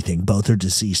everything. Both are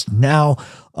deceased now.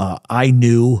 I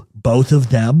knew both of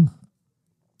them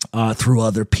through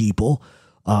other people,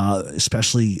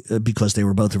 especially because they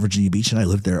were both at Virginia Beach and I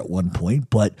lived there at one point.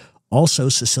 But also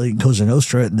Sicilian Cosa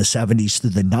Nostra in the 70s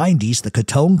through the 90s, the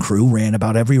Cotroni crew ran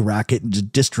about every racket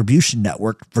and distribution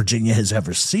network Virginia has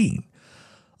ever seen.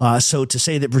 So to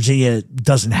say that Virginia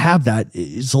doesn't have that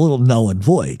is a little null and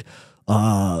void.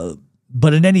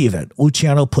 But in any event,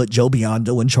 Luciano put Joe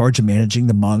Biondo in charge of managing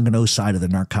the Mangano side of the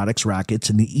narcotics rackets,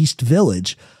 and the East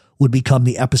Village would become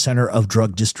the epicenter of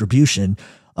drug distribution.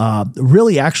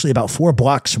 Really, actually, about 4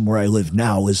 blocks from where I live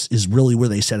now is really where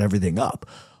they set everything up.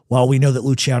 While we know that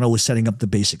Luciano was setting up the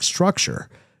basic structure,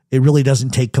 it really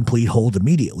doesn't take complete hold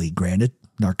immediately. Granted,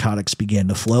 narcotics began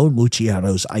to flow, and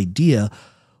Luciano's idea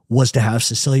was to have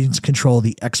Sicilians control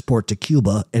the export to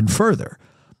Cuba and further.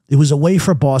 It was a way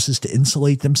for bosses to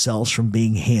insulate themselves from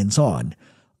being hands-on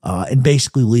and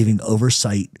basically leaving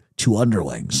oversight to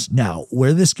underlings. Now,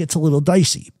 where this gets a little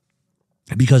dicey,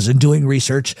 because in doing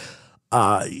research,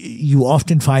 you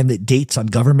often find that dates on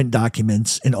government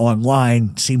documents and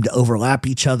online seem to overlap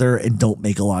each other and don't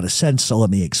make a lot of sense, so let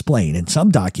me explain. In some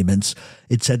documents,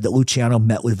 it said that Luciano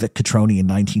met with Vic Controni in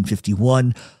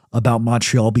 1951 about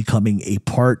Montreal becoming a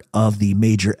part of the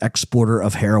major exporter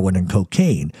of heroin and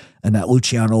cocaine, and that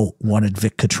Luciano wanted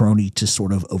Vic Controni to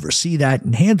sort of oversee that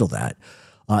and handle that.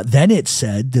 Then it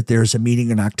said that there's a meeting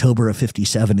in October of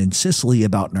 57 in Sicily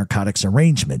about narcotics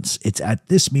arrangements. It's at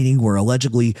this meeting where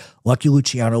allegedly Lucky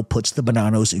Luciano puts the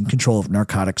Bonannos in control of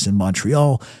narcotics in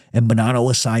Montreal, and Bonanno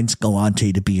assigns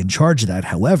Galante to be in charge of that.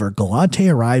 However, Galante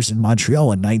arrives in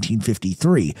Montreal in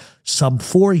 1953, some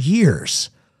 4 years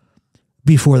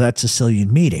before that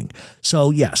Sicilian meeting. So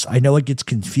yes, I know it gets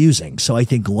confusing. So I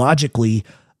think logically,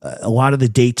 a lot of the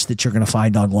dates that you're going to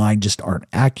find online just aren't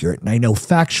accurate. And I know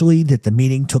factually that the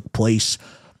meeting took place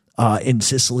in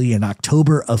Sicily in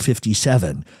October of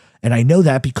 57. And I know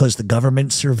that because the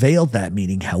government surveilled that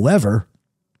meeting. However,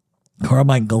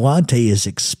 Carmine Galante is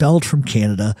expelled from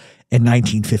Canada in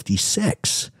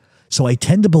 1956. So I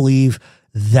tend to believe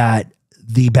that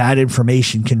the bad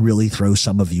information can really throw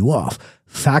some of you off.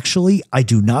 Factually, I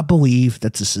do not believe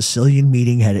that the Sicilian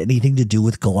meeting had anything to do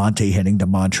with Galante heading to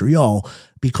Montreal,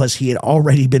 because he had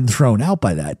already been thrown out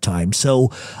by that time. So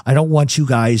I don't want you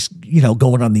guys,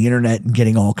 going on the internet and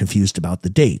getting all confused about the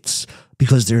dates,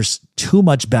 because there's too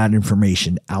much bad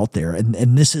information out there.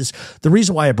 And this is the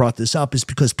reason why I brought this up, is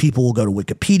because people will go to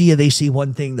Wikipedia, they see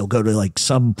one thing, they'll go to like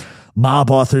some mob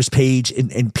author's page,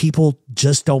 and people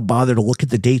just don't bother to look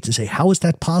at the dates and say, how is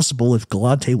that possible if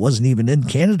Galante wasn't even in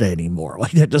Canada anymore?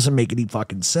 Like, that doesn't make any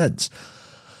fucking sense.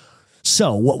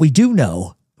 So what we do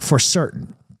know for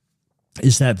certain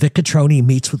is that Vic Controni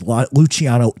meets with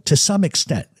Luciano to some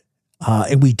extent.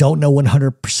 And we don't know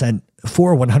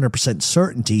 100%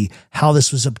 certainty how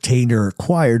this was obtained or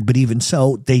acquired, but even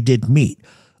so, they did meet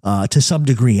to some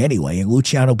degree anyway. And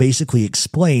Luciano basically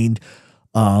explained,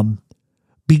 and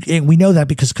we know that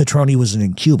because Cotroni wasn't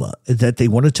in Cuba, that they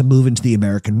wanted to move into the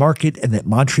American market and that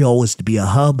Montreal was to be a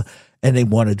hub, and they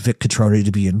wanted Vic Controni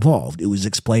to be involved. It was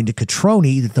explained to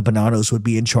Cotroni that the Bonannos would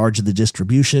be in charge of the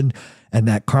distribution and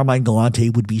that Carmine Galante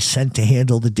would be sent to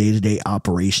handle the day-to-day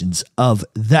operations of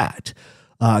that.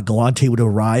 Galante would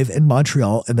arrive in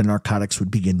Montreal and the narcotics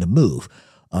would begin to move.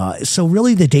 So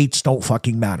really the dates don't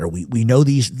fucking matter. We know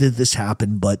this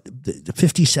happened, but the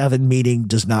 57 meeting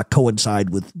does not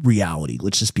coincide with reality.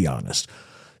 Let's just be honest.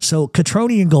 So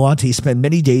Cotroni and Galante spend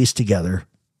many days together.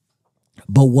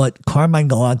 But what Carmine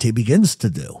Galante begins to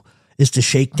do is to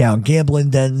shake down gambling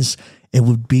dens. It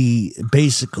would be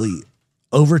basically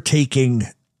overtaking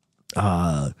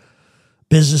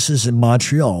businesses in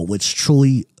Montreal, which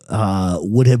truly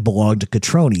would have belonged to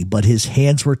Cotroni, but his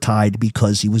hands were tied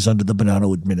because he was under the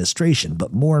Bonanno administration.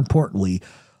 But more importantly,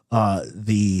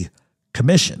 the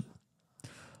commission.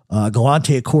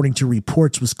 Galante, according to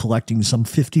reports, was collecting some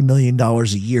 $50 million a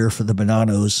year for the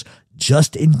Bonannos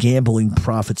just in gambling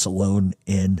profits alone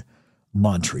in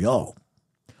Montreal.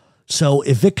 So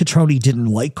if Vic Controni didn't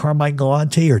like Carmine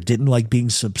Galante or didn't like being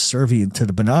subservient to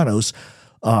the Bonannos,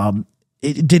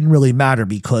 it didn't really matter,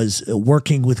 because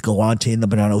working with Galante and the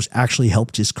Bonannos actually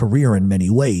helped his career in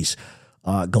many ways.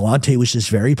 Galante was just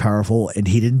very powerful, and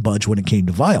he didn't budge when it came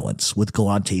to violence. With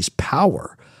Galante's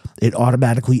power, it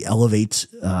automatically elevates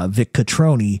Vic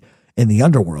Controni in the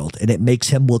underworld, and it makes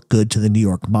him look good to the New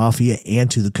York Mafia and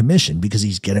to the commission, because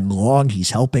he's getting along,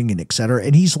 he's helping, and etc.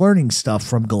 And he's learning stuff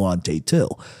from Galante too.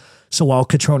 So while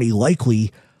Cotroni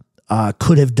likely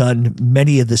could have done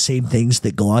many of the same things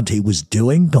that Galante was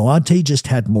doing, Galante just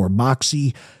had more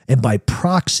moxie, and by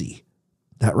proxy,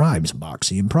 that rhymes,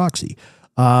 moxie and proxy,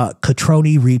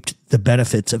 Cotroni reaped the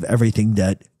benefits of everything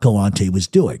that Galante was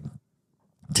doing.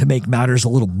 To make matters a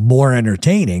little more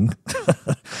entertaining,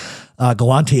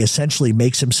 Galante essentially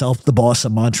makes himself the boss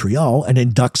of Montreal and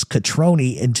inducts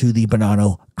Cotroni into the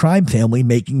Bonanno crime family,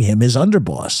 making him his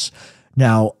underboss.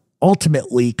 Now,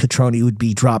 ultimately, Cotroni would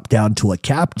be dropped down to a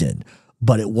captain,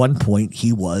 but at one point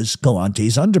he was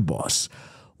Galante's underboss.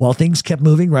 While things kept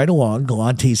moving right along,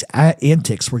 Galante's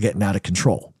antics were getting out of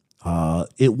control.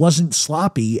 It wasn't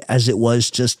sloppy as it was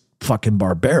just fucking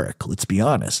barbaric, let's be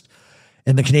honest.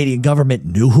 And the Canadian government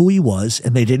knew who he was,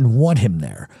 and they didn't want him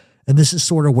there. And this is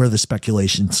sort of where the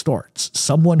speculation starts.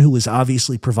 Someone who is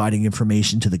obviously providing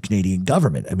information to the Canadian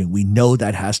government. I mean, we know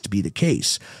that has to be the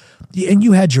case. And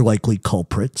you had your likely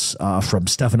culprits from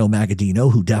Stefano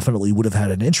Magaddino, who definitely would have had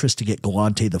an interest to get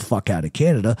Galante the fuck out of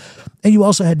Canada. And you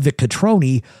also had Vic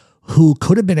Controni, who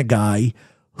could have been a guy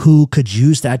who could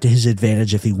use that to his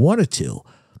advantage if he wanted to.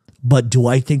 But do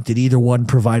I think that either one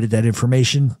provided that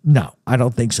information? No, I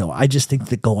don't think so. I just think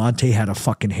that Galante had a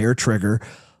fucking hair trigger.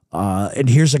 And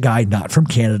here's a guy not from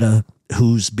Canada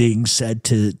who's being said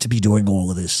to be doing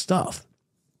all of this stuff.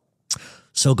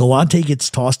 So Galante gets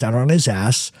tossed out on his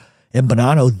ass, and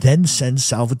Bonanno then sends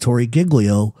Salvatore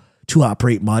Giglio to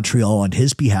operate Montreal on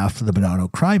his behalf for the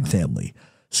Bonanno Crime Family.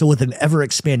 So with an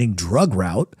ever-expanding drug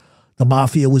route, the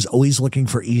Mafia was always looking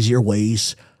for easier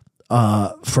ways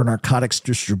for narcotics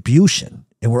distribution,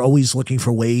 and we're always looking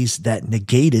for ways that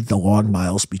negated the long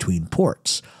miles between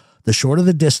ports. The shorter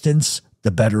the distance,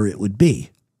 the better it would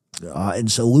be.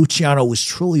 And so Luciano was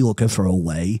truly looking for a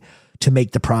way to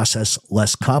make the process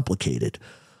less complicated.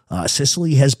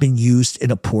 Sicily has been used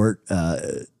in a port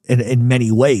in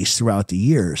many ways throughout the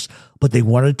years, but they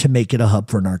wanted to make it a hub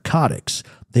for narcotics.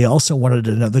 They also wanted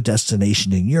another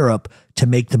destination in Europe to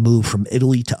make the move from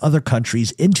Italy to other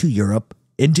countries into Europe,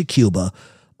 into Cuba.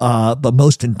 But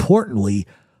most importantly,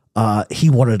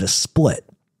 he wanted a split.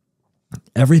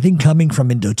 Everything coming from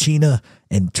Indochina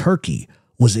and Turkey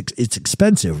it's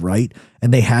expensive, right?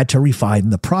 And they had to refine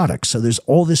the product. So there's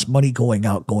all this money going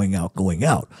out.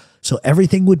 So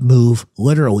everything would move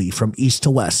literally from east to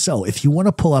west. So if you want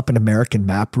to pull up an American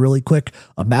map really quick,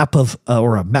 a map of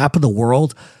the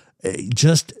world,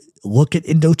 just look at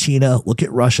Indochina, look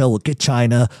at Russia, look at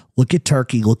China, look at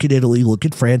Turkey, look at Italy, look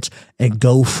at France, and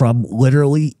go from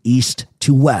literally east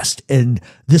to west. And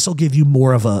this will give you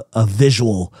more of a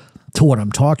visual to what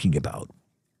I'm talking about.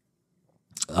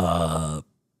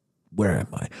 Where am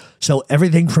I? So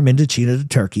everything from Indochina to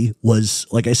Turkey was,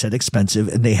 like I said, expensive,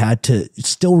 and they had to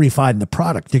still refine the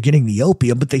product. They're getting the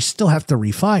opium, but they still have to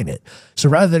refine it. So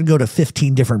rather than go to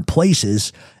 15 different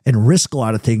places and risk a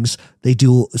lot of things, they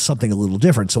do something a little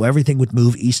different. So everything would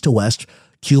move east to west,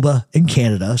 Cuba and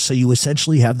Canada. So you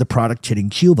essentially have the product hitting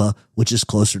Cuba, which is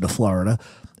closer to Florida,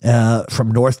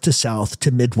 from north to south to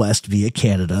Midwest via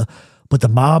Canada. But the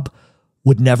mob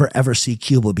would never, ever see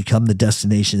Cuba become the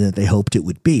destination that they hoped it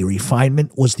would be.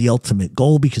 Refinement was the ultimate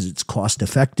goal because it's cost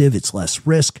effective, it's less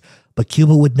risk, but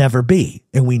Cuba would never be.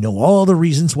 And we know all the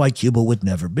reasons why Cuba would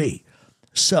never be.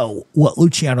 So what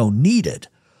Luciano needed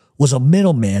was a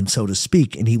middleman, so to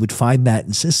speak, and he would find that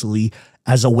in Sicily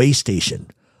as a way station.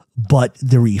 But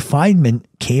the refinement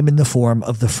came in the form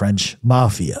of the French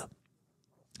Mafia.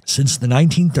 Since the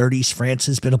 1930s, France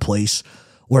has been a place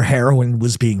where heroin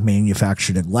was being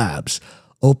manufactured in labs.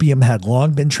 Opium had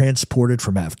long been transported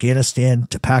from Afghanistan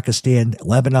to Pakistan,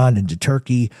 Lebanon, into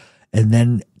Turkey, and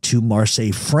then to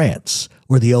Marseille, France,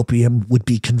 where the opium would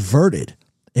be converted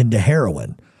into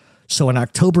heroin. So in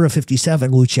October of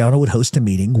 1957, Luciano would host a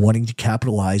meeting wanting to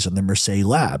capitalize on the Marseille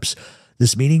labs.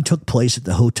 This meeting took place at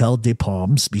the Hotel des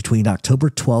Palmes between October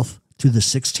 12th to the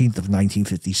 16th of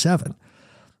 1957.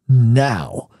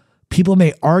 Now, people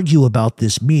may argue about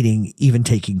this meeting even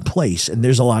taking place, and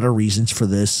there's a lot of reasons for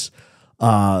this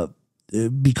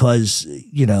because,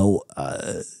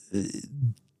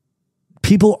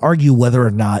 people argue whether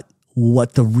or not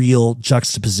what the real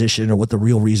juxtaposition or what the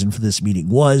real reason for this meeting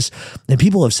was, and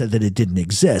people have said that it didn't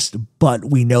exist, but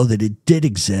we know that it did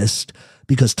exist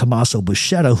because Tommaso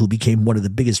Buscetta, who became one of the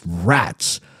biggest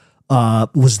rats,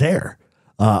 was there.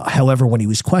 However, when he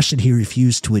was questioned, he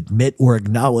refused to admit or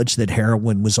acknowledge that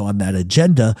heroin was on that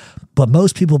agenda. But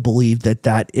most people believe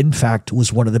that, in fact,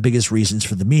 was one of the biggest reasons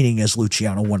for the meeting, as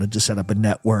Luciano wanted to set up a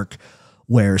network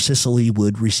where Sicily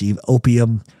would receive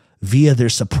opium via their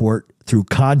support through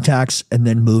contacts and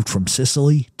then moved from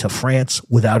Sicily to France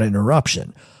without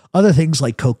interruption. Other things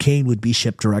like cocaine would be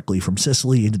shipped directly from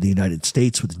Sicily into the United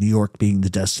States, with New York being the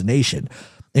destination.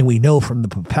 And we know from the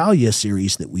Papaglia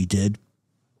series that we did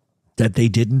that they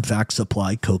did, in fact,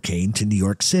 supply cocaine to New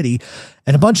York City.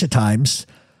 And a bunch of times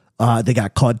they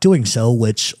got caught doing so,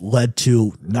 which led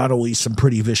to not only some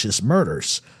pretty vicious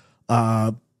murders,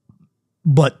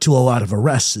 but to a lot of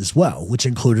arrests as well, which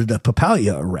included a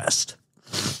Papaglia arrest.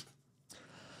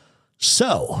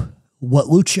 So what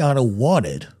Luciano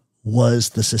wanted was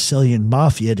the Sicilian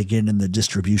Mafia to get in the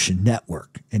distribution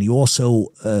network. And he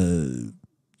also,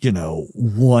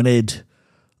 wanted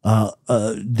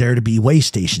there to be way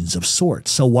stations of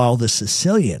sorts. So while the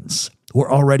Sicilians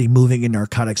were already moving in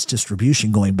narcotics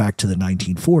distribution going back to the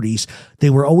 1940s, they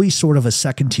were always sort of a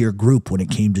second-tier group when it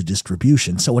came to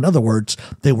distribution. So in other words,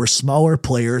 they were smaller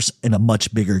players in a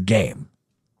much bigger game.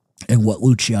 And what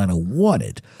Luciano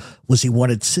wanted was he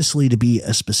wanted Sicily to be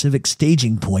a specific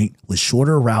staging point with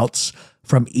shorter routes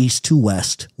from east to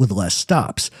west with less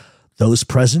stops. Those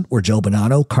present were Joe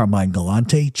Bonanno, Carmine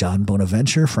Galante, John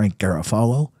Bonaventure, Frank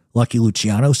Garofalo, Lucky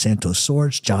Luciano, Santos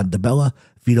Sorge, John DeBella,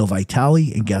 Vito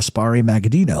Vitali, and Gaspare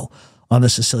Magaddino. On the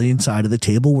Sicilian side of the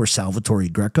table were Salvatore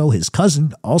Greco, his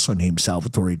cousin, also named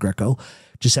Salvatore Greco,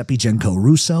 Giuseppe Genco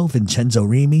Russo, Vincenzo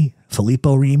Rimi,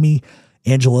 Filippo Rimi,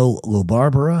 Angelo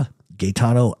Lobarbera,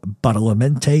 Gaetano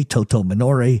Badalamenti, Toto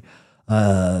Minore,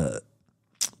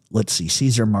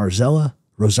 Cesar Marzella,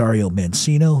 Rosario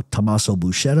Mancino, Tommaso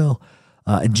Buscetto,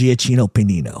 and Giacchino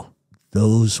Pinino.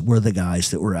 Those were the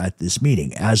guys that were at this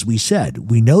meeting. As we said,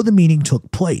 we know the meeting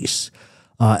took place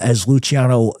as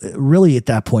Luciano really at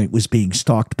that point was being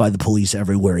stalked by the police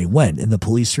everywhere he went, and the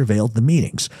police surveilled the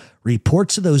meetings.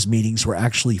 Reports of those meetings were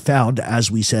actually found,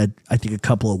 as we said, I think a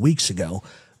couple of weeks ago,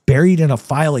 buried in a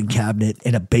filing cabinet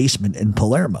in a basement in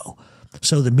Palermo.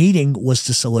 So the meeting was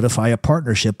to solidify a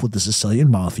partnership with the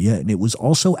Sicilian Mafia, and it was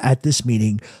also at this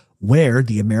meeting where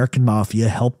the American Mafia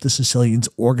helped the Sicilians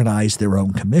organize their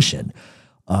own commission,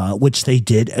 which they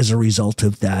did as a result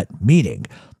of that meeting.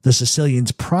 The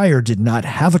Sicilians prior did not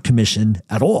have a commission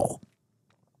at all,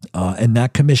 and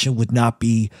that commission would not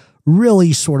be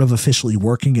really sort of officially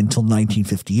working until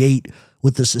 1958,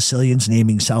 with the Sicilians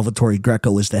naming Salvatore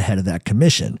Greco as the head of that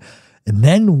commission. And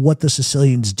then what the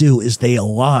Sicilians do is they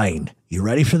align, you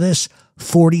ready for this?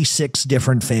 46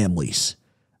 different families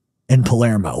in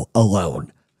Palermo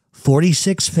alone.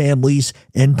 46 families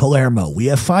in Palermo. We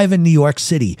have 5 in New York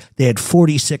City. They had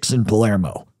 46 in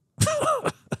Palermo.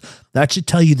 That should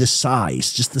tell you the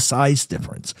size, just the size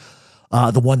difference.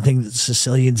 The one thing that the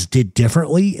Sicilians did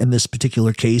differently in this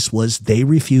particular case was they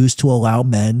refused to allow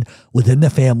men within the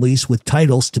families with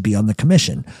titles to be on the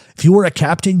commission. If you were a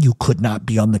captain, you could not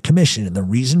be on the commission. And the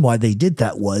reason why they did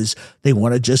that was they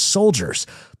wanted just soldiers.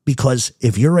 Because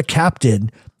if you're a captain,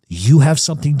 you have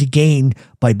something to gain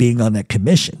by being on that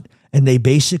commission. And they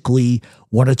basically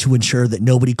wanted to ensure that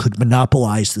nobody could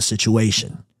monopolize the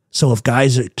situation. So if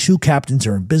two captains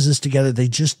are in business together,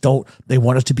 they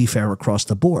want it to be fair across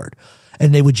the board.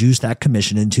 And they would use that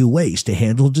commission in 2 ways: to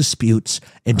handle disputes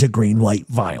and to greenlight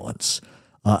violence.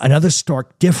 Another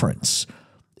stark difference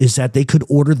is that they could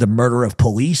order the murder of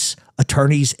police,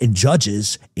 attorneys, and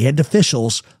judges and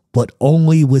officials, but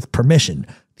only with permission.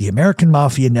 The American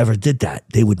Mafia never did that.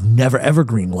 They would never, ever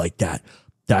greenlight that.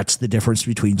 That's the difference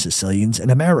between Sicilians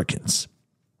and Americans.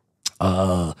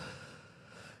 So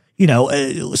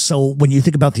when you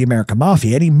think about the American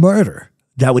Mafia, any murder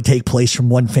that would take place from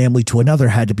one family to another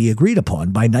had to be agreed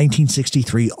upon. By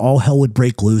 1963, all hell would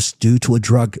break loose due to a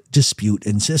drug dispute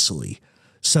in Sicily.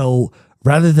 So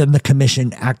rather than the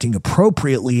commission acting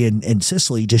appropriately in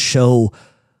Sicily to show,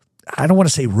 I don't want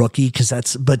to say rookie,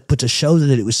 but to show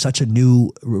that it was such a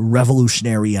new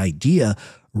revolutionary idea,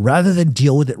 rather than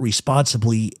deal with it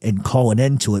responsibly and call an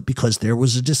end to it because there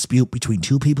was a dispute between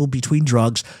two people between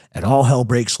drugs and all hell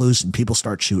breaks loose and people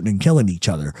start shooting and killing each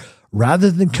other. Rather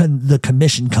than the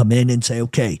commission come in and say,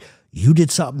 okay, you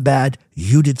did something bad,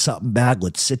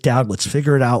 let's sit down, let's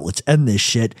figure it out, let's end this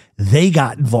shit. They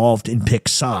got involved and picked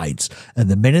sides. And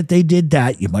the minute they did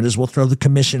that, you might as well throw the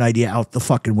commission idea out the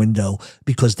fucking window,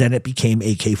 because then it became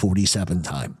AK-47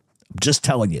 time. I'm just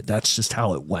telling you, that's just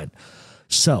how it went.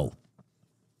 So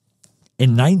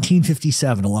in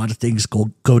 1957, a lot of things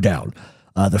go down.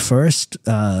 The first,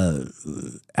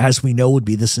 as we know, would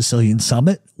be the Sicilian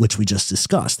Summit, which we just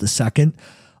discussed. The second,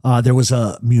 there was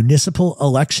a municipal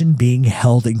election being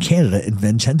held in Canada, and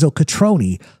Vincenzo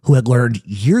Cotroni, who had learned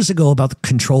years ago about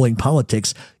controlling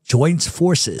politics, joins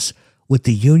forces with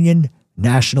the Union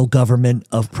National Government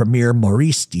of Premier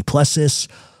Maurice Duplessis,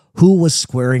 who was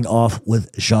squaring off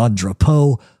with Jean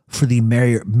Drapeau for the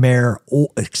mayor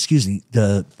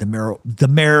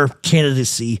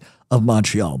candidacy of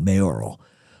Montreal, mayoral.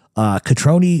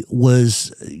 Cotroni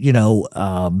was,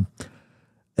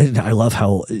 and I love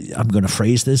how I'm going to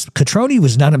phrase this. Cotroni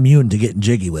was not immune to getting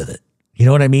jiggy with it. You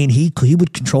know what I mean? He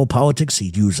would control politics.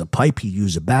 He'd use a pipe. He'd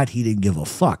use a bat. He didn't give a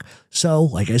fuck. So,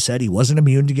 like I said, he wasn't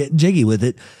immune to getting jiggy with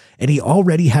it. And he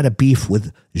already had a beef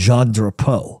with Jean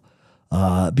Drapeau.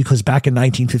 Because back in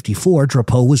 1954,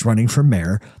 Drapeau was running for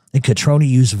mayor, and Cotroni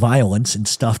used violence and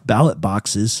stuffed ballot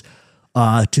boxes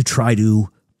to try to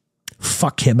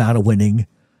fuck him out of winning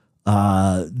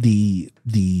the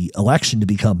election to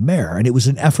become mayor. And it was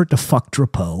an effort to fuck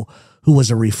Drapeau, who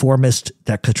was a reformist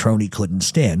that Cotroni couldn't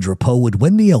stand. Drapeau would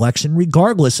win the election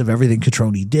regardless of everything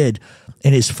Cotroni did,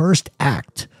 and his first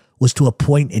act was to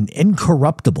appoint an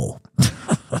incorruptible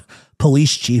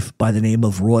police chief by the name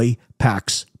of Roy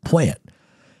Pax Plant.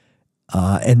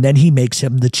 And then he makes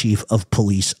him the chief of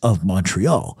police of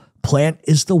Montreal. Plant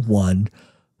is the one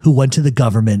who went to the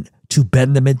government to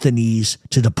bend them at the knees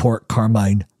to deport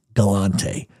Carmine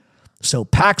Galante. So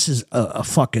Pax is a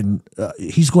fucking,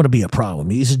 he's going to be a problem.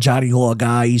 He's a Johnny Law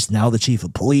guy. He's now the chief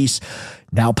of police.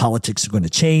 Now politics are going to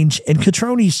change. And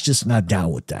Cotroni's just not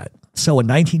down with that. So in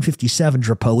 1957,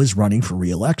 Drapeau is running for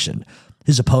re-election.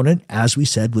 His opponent, as we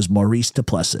said, was Maurice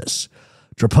Duplessis.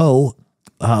 Drapeau,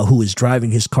 who is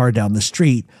driving his car down the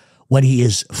street, when he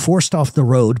is forced off the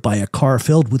road by a car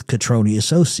filled with Cotroni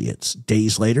associates.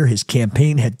 Days later, his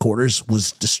campaign headquarters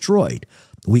was destroyed.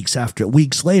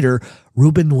 Weeks later,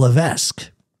 Ruben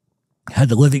Levesque had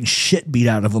the living shit beat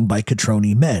out of him by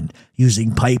Cotroni men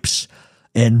using pipes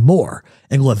and more.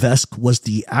 And Levesque was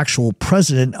the actual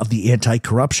president of the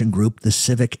anti-corruption group, the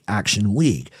Civic Action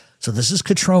League. So this is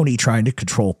Cotroni trying to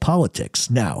control politics.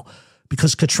 Now,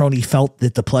 because Cotroni felt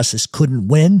that Duplessis couldn't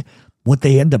win, what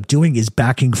they end up doing is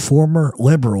backing former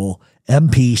Liberal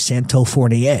MP Santo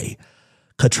Fournier.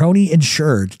 Cotroni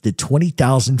ensured that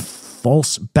 20,000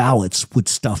 false ballots would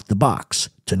stuff the box.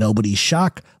 To nobody's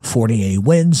shock, Fournier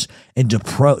wins, and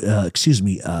Drapeau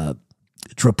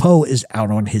is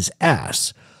out on his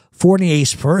ass.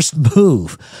 Fournier's first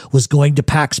move was going to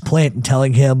Pax Plant and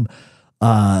telling him,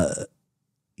 Plant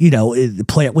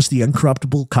was the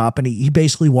incorruptible cop, and he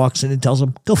basically walks in and tells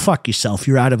him, go fuck yourself,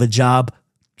 you're out of a job,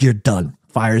 you're done.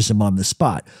 Fires him on the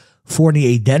spot.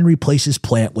 Fournier then replaces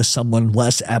Plant with someone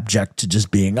less abject to just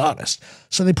being honest.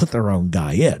 So they put their own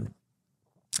guy in.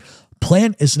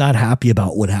 Plant is not happy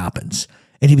about what happens,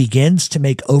 and he begins to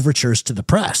make overtures to the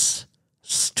press.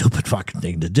 Stupid fucking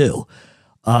thing to do.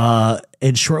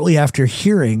 And shortly after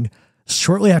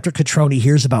Cotroni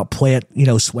hears about Plant,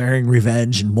 swearing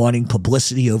revenge and wanting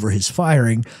publicity over his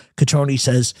firing, Cotroni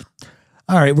says,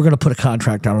 all right, we're going to put a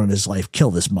contract out on his life.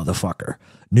 Kill this motherfucker.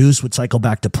 News would cycle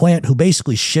back to Plant, who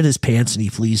basically shit his pants and he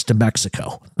flees to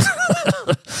Mexico.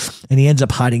 And he ends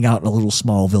up hiding out in a little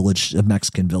small village, a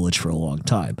Mexican village, for a long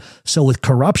time. So with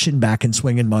corruption back in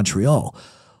swing in Montreal,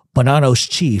 Bonanno's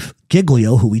chief,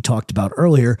 Giglio, who we talked about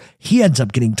earlier, he ends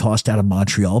up getting tossed out of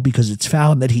Montreal because it's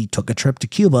found that he took a trip to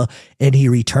Cuba and he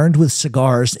returned with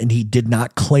cigars and he did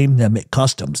not claim them at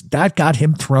customs. That got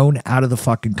him thrown out of the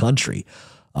fucking country.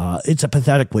 It's a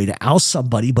pathetic way to oust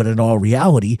somebody, but in all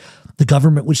reality, the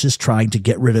government was just trying to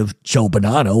get rid of Joe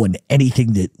Bonanno and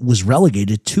anything that was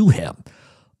relegated to him.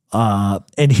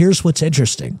 And here's what's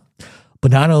interesting.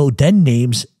 Bonanno then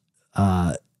names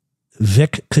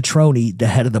Vic Controni the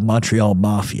head of the Montreal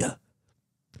Mafia.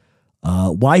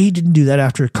 Why he didn't do that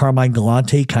after Carmine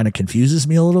Galante kind of confuses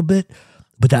me a little bit,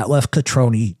 but that left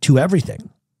Cotroni to everything.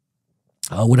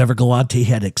 Whatever Galante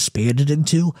had expanded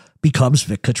into becomes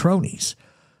Vic Controni's.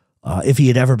 If he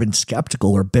had ever been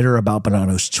skeptical or bitter about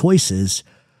Bonanno's choices,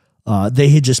 they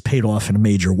had just paid off in a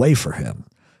major way for him.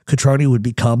 Cotroni would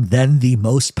become then the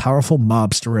most powerful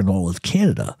mobster in all of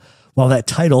Canada. While that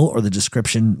title or the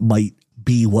description might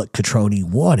be what Cotroni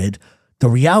wanted, the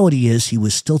reality is he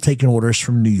was still taking orders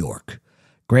from New York.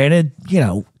 Granted,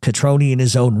 Cotroni in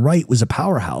his own right was a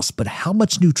powerhouse, but how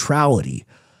much neutrality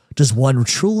does one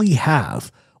truly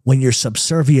have when you're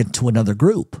subservient to another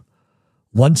group?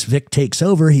 Once Vic takes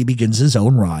over, he begins his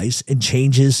own rise and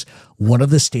changes one of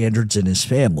the standards in his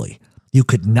family. You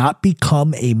could not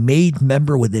become a made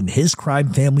member within his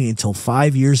crime family until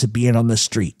 5 years of being on the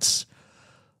streets.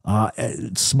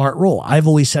 Smart rule. I've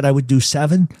always said I would do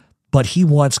 7, but he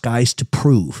wants guys to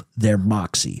prove their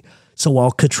moxie. So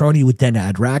while Cotroni would then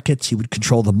add rackets, he would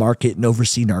control the market and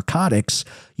oversee narcotics.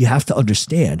 You have to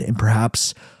understand, and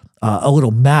perhaps a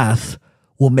little math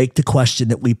will make the question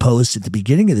that we posed at the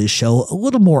beginning of this show a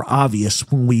little more obvious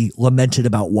when we lamented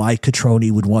about why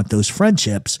Cotroni would want those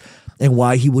friendships and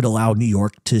why he would allow New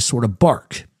York to sort of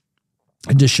bark.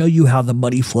 And to show you how the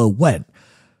money flow went,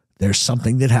 there's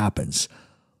something that happens.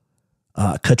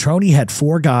 Cotroni had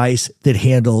 4 guys that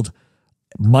handled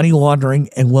money laundering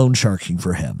and loan sharking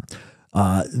for him.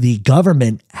 The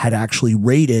government had actually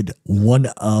raided one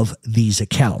of these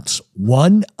accounts,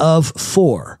 1 of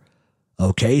 4.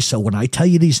 Okay, so when I tell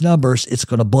you these numbers, it's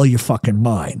going to blow your fucking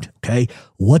mind. Okay,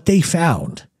 what they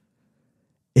found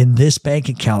in this bank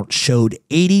account showed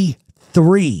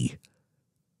 $83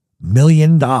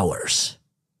 million.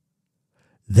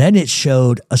 Then it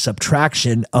showed a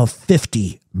subtraction of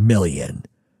 $50 million.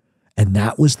 And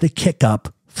that was the kick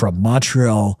up from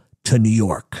Montreal to New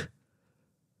York.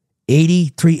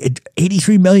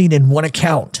 $83 million in one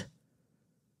account.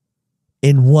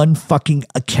 in one fucking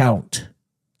account.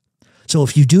 So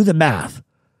if you do the math,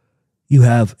 you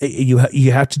have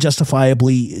to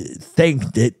justifiably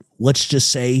think that, let's just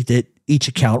say that each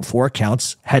account, 4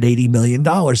 accounts, had $80 million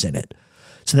in it.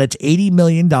 So that's $80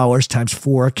 million times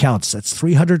 4 accounts. That's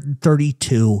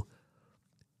 $332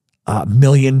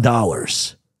 million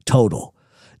total.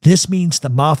 This means the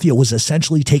Mafia was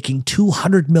essentially taking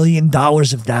 $200 million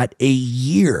of that a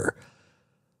year,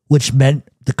 which meant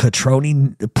the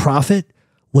Cotroni profit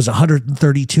was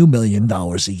 $132 million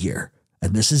a year.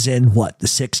 And this is in what, the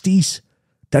 60s?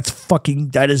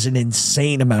 That is an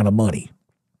insane amount of money.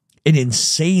 An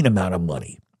insane amount of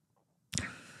money.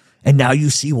 And now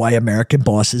you see why American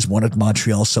bosses wanted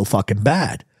Montreal so fucking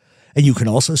bad. And you can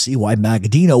also see why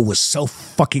Magaddino was so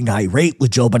fucking irate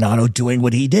with Joe Bonanno doing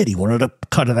what he did. He wanted a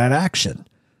cut of that action.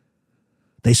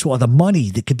 They saw the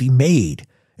money that could be made.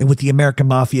 And with the American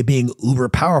Mafia being uber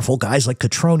powerful, guys like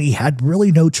Cotroni had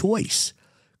really no choice.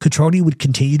 Cotroni would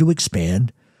continue to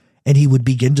expand, and he would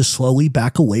begin to slowly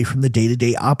back away from the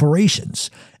day-to-day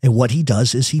operations. And what he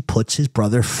does is he puts his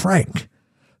brother Frank,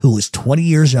 who is 20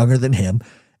 years younger than him,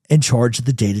 in charge of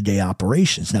the day-to-day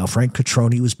operations. Now, Frank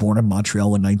Cotroni was born in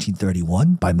Montreal in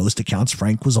 1931. By most accounts,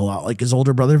 Frank was a lot like his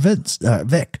older brother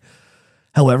Vic.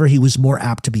 However, he was more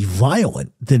apt to be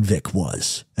violent than Vic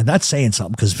was. And that's saying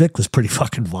something, because Vic was pretty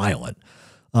fucking violent.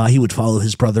 He would follow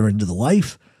his brother into the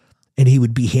life, and he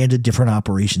would be handed different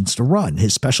operations to run.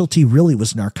 His specialty really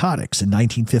was narcotics. In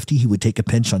 1950, he would take a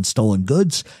pinch on stolen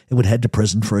goods and would head to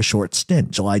prison for a short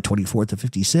stint. July 24th of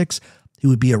 56, he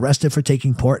would be arrested for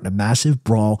taking part in a massive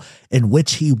brawl in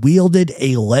which he wielded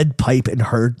a lead pipe and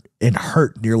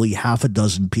hurt nearly half a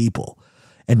dozen people.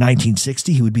 In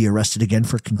 1960, he would be arrested again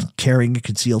for carrying a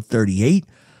concealed .38,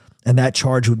 and that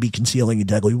charge would be concealing a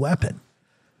deadly weapon.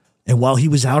 And while he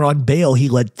was out on bail, he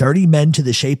led 30 men to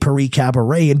the Chez Paris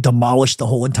Cabaret and demolished the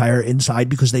whole entire inside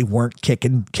because they weren't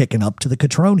kicking up to the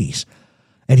Cotronis.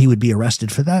 And he would be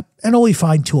arrested for that and only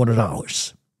fined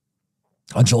 $200.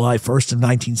 On July 1st of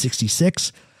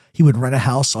 1966, he would rent a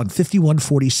house on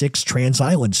 5146 Trans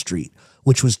Island Street,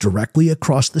 which was directly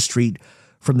across the street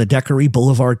from the Deckery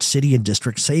Boulevard City and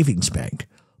District Savings Bank.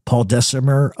 Paul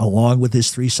Decimer, along with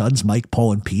his 3 sons, Mike,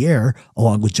 Paul, and Pierre,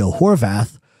 along with Joe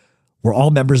Horvath, were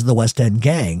all members of the West End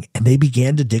gang, and they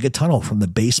began to dig a tunnel from the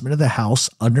basement of the house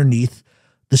underneath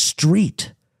the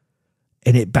street.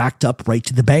 And it backed up right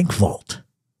to the bank vault.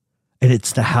 And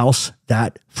it's the house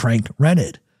that Frank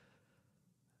rented.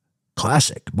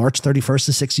 Classic. March 31st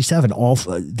of 67, all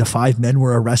the 5 men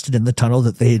were arrested in the tunnel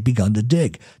that they had begun to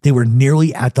dig. They were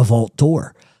nearly at the vault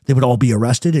door. They would all be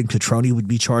arrested, and Cotroni would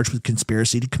be charged with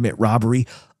conspiracy to commit robbery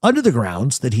under the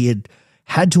grounds that he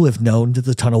had to have known that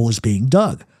the tunnel was being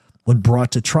dug. When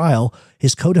brought to trial,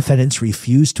 his co-defendants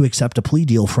refused to accept a plea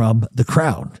deal from the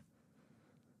Crown.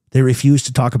 They refused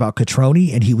to talk about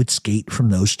Cotroni, and he would skate from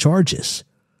those charges.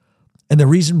 And the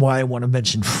reason why I want to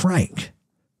mention Frank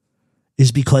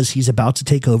is because he's about to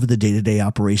take over the day-to-day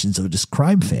operations of this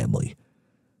crime family.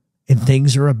 And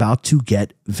things are about to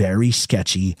get very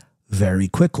sketchy very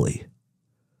quickly.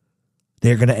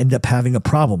 They're going to end up having a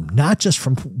problem, not just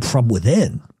from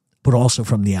within, but also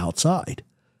from the outside.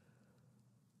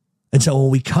 And so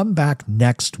when we come back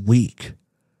next week,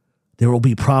 there will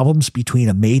be problems between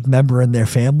a maid member and their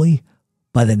family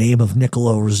by the name of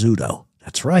Niccolo Rizzuto.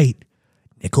 That's right.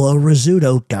 Niccolo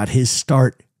Rizzuto got his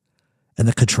start in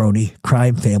the Cotroni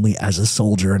crime family as a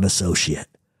soldier and associate.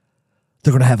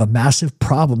 They're going to have a massive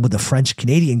problem with a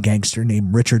French-Canadian gangster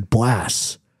named Richard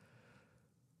Blass,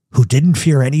 who didn't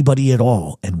fear anybody at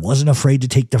all and wasn't afraid to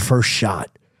take the first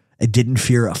shot and didn't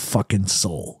fear a fucking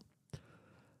soul.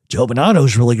 Joe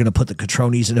Bonanno's really going to put the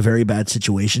Cotronis in a very bad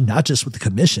situation, not just with the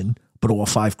commission, but all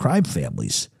 5 crime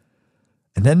families.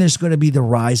 And then there's going to be the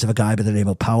rise of a guy by the name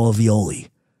of Paolo Violi,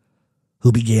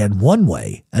 who began one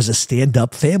way as a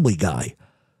stand-up family guy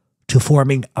to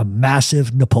forming a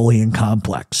massive Napoleon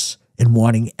complex and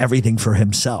wanting everything for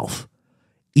himself,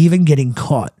 even getting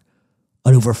caught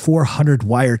on over 400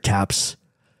 wiretaps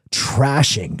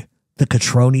trashing the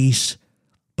Cotronis,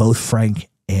 both Frank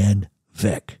and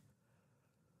Vic.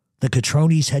 The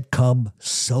Cotronis had come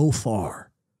so far,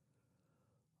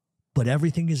 but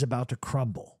everything is about to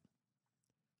crumble.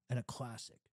 And a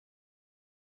classic.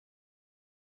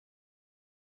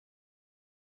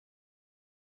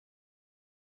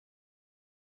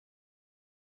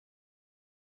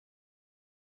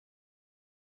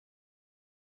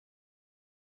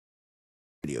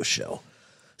 Radio show.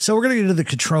 So we're going to get into the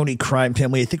Cotroni Crime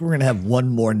Family. I think we're going to have one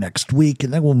more next week,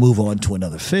 and then we'll move on to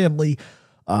another family.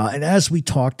 And as we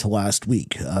talked last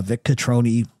week, Vic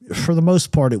Controni, for the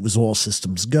most part, it was all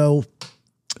systems go.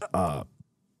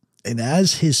 And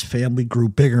as his family grew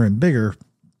bigger and bigger,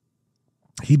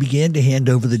 he began to hand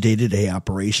over the day-to-day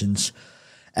operations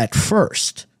at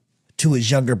first to his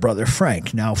younger brother,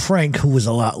 Frank. Now, Frank, who was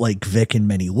a lot like Vic in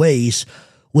many ways,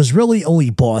 was really only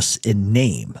boss in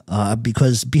name,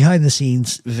 because behind the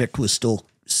scenes, Vic was still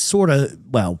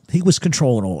he was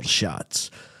controlling all the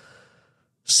shots.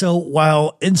 So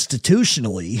while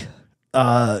institutionally,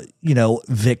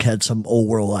 Vic had some old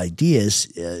world ideas,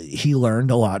 he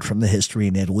learned a lot from the history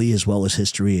in Italy as well as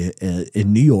history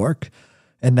in New York,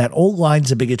 and that old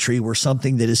lines of bigotry were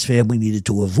something that his family needed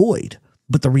to avoid.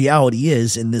 But the reality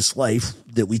is, in this life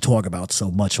that we talk about so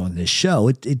much on this show,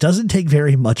 it doesn't take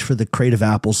very much for the crate of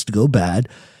apples to go bad,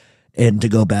 and to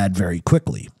go bad very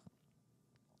quickly.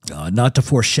 Not to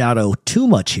foreshadow too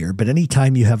much here, but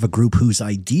anytime you have a group whose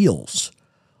ideals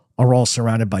are all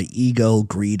surrounded by ego,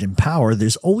 greed, and power,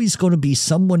 there's always going to be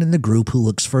someone in the group who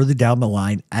looks further down the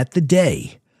line at the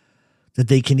day that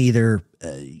they can either,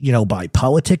 by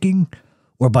politicking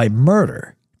or by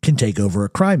murder, can take over a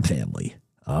crime family.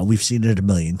 We've seen it a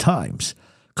million times.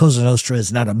 Cosa Nostra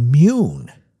is not immune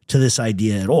to this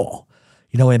idea at all.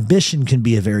 Ambition can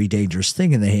be a very dangerous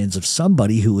thing in the hands of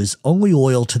somebody who is only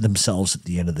loyal to themselves at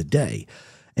the end of the day.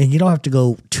 And you don't have to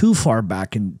go too far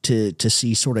back to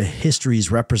see sort of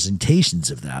history's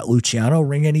representations of that. Luciano,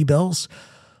 ring any bells?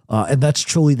 And that's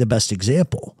truly the best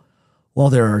example. While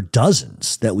there are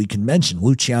dozens that we can mention,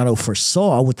 Luciano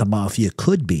foresaw what the Mafia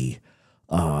could be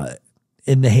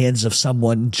in the hands of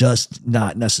someone just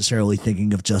not necessarily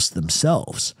thinking of just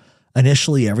themselves.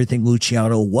 Initially, everything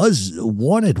Luciano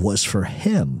wanted was for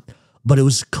him, but it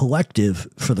was collective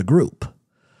for the group.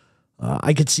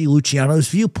 I could see Luciano's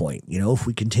viewpoint. If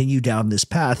we continue down this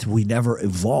path, we never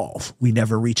evolve. We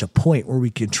never reach a point where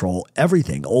we control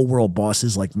everything. Old world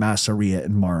bosses like Masseria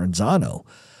and Maranzano,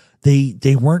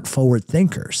 they weren't forward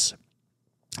thinkers.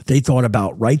 They thought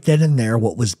about right then and there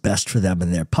what was best for them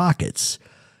in their pockets.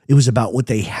 It was about what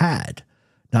they had,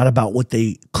 not about what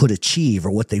they could achieve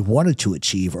or what they wanted to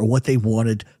achieve or what they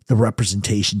wanted the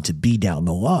representation to be down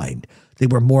the line. They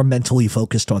were more mentally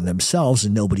focused on themselves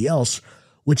and nobody else,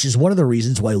 which is one of the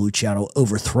reasons why Luciano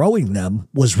overthrowing them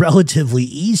was relatively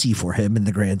easy for him in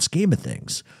the grand scheme of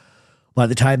things. By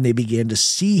the time they began to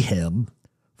see him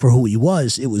for who he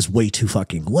was, it was way too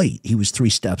fucking late. He was 3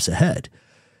 steps ahead.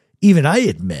 Even I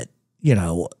admit,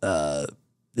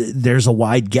 there's a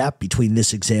wide gap between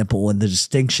this example and the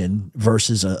distinction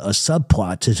versus a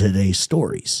subplot to today's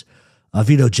stories.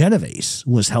 Vito Genovese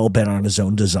was hell-bent on his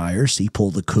own desires. He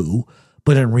pulled a coup.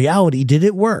 But in reality, did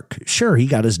it work? Sure, he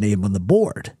got his name on the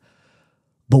board.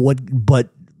 And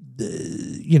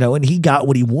he got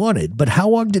what he wanted. But how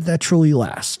long did that truly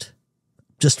last?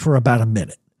 Just for about a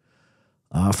minute.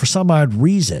 For some odd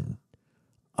reason,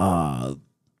 and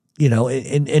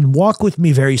walk with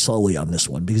me very slowly on this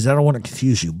one because I don't want to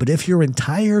confuse you. But if your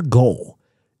entire goal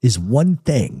is one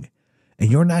thing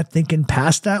and you're not thinking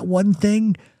past that one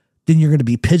thing, then you're going to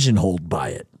be pigeonholed by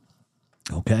it.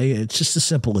 Okay? It's just as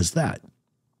simple as that.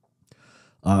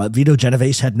 Vito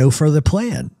Genovese had no further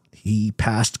plan. He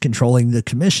passed controlling the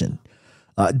commission.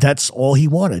 That's all he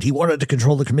wanted. He wanted to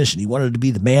control the commission. He wanted to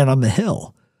be the man on the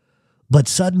hill. But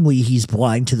suddenly he's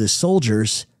blind to the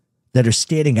soldiers that are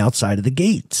standing outside of the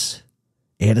gates.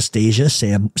 Anastasia,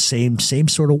 same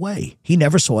sort of way. He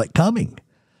never saw it coming.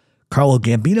 Carlo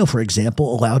Gambino, for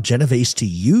example, allowed Genovese to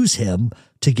use him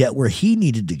to get where he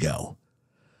needed to go.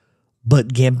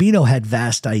 But Gambino had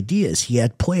vast ideas. He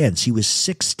had plans. He was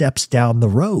 6 steps down the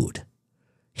road.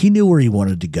 He knew where he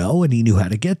wanted to go, and he knew how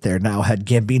to get there. Now, had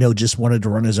Gambino just wanted to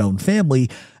run his own family,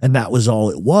 and that was all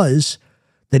it was,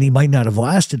 then he might not have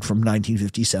lasted from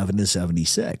 1957 to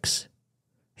 76.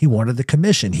 He wanted the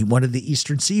commission. He wanted the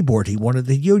Eastern Seaboard. He wanted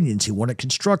the unions. He wanted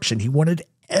construction. He wanted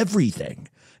everything.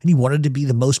 And he wanted to be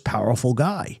the most powerful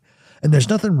guy. And there's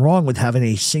nothing wrong with having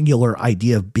a singular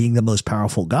idea of being the most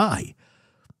powerful guy.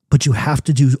 But you have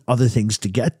to do other things to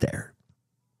get there.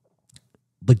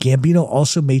 But Gambino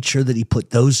also made sure that he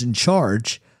put those in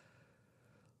charge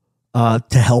to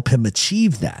help him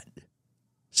achieve that.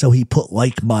 So he put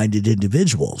like-minded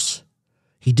individuals.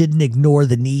 He didn't ignore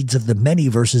the needs of the many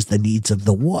versus the needs of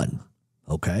the one.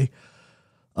 Okay?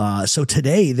 So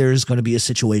today there's going to be a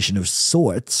situation of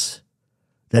sorts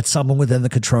that someone within the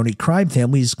Cotroni crime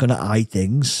family is going to eye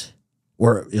things,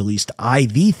 or at least eye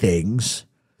the things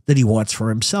that he wants for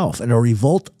himself. And a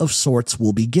revolt of sorts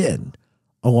will begin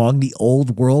along the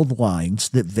old world lines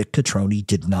that Vic Controni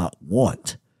did not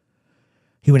want.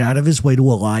 He went out of his way to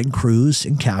align crews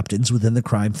and captains within the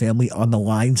crime family on the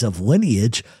lines of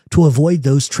lineage to avoid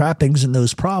those trappings and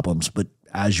those problems. But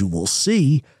as you will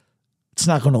see, it's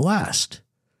not going to last.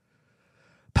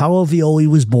 Paolo Violi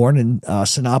was born in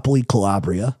Sinopoli,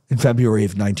 Calabria in February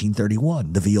of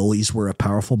 1931. The Violis were a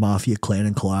powerful mafia clan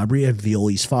in Calabria, and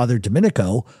Violi's father,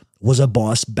 Domenico, was a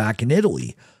boss back in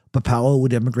Italy, but Paolo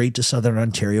would immigrate to southern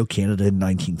Ontario, Canada in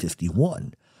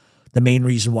 1951. The main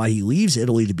reason why he leaves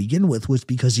Italy to begin with was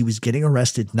because he was getting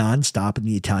arrested nonstop, and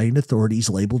the Italian authorities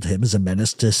labeled him as a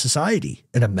menace to society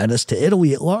and a menace to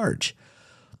Italy at large.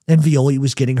 And Violi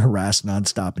was getting harassed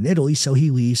nonstop in Italy, so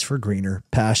he leaves for greener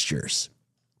pastures.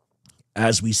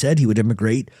 As we said, he would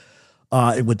immigrate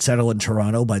and would settle in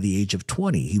Toronto by the age of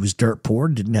 20. He was dirt poor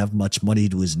and didn't have much money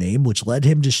to his name, which led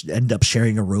him to end up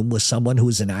sharing a room with someone who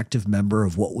was an active member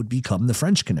of what would become the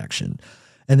French Connection.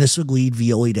 And this would lead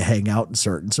Violi to hang out in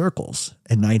certain circles.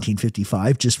 In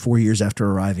 1955, just 4 years after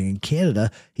arriving in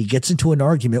Canada, he gets into an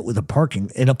argument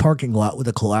in a parking lot with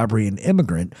a Calabrian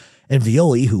immigrant, and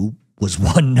Violi, who was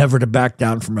one never to back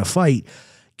down from a fight,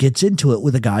 gets into it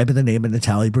with a guy by the name of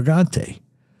Natale Brigante.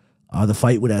 The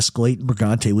fight would escalate, and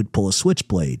Brigante would pull a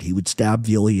switchblade. He would stab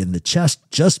Violi in the chest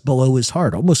just below his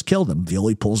heart, almost killed him.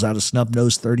 Violi pulls out a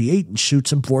snub-nosed .38 and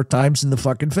shoots him 4 times in the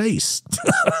fucking face.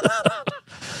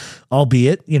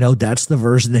 Albeit, that's the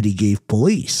version that he gave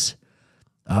police.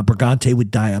 Brigante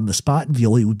would die on the spot, and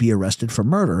Violi would be arrested for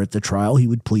murder. At the trial, he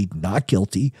would plead not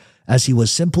guilty, as he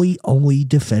was simply only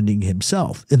defending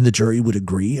himself, and the jury would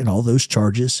agree, and all those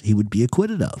charges he would be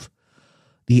acquitted of.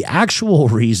 The actual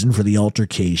reason for the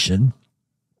altercation,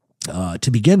 to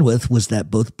begin with, was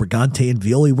that both Brigante and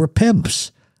Violi were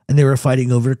pimps, and they were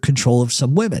fighting over control of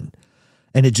some women.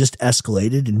 And it just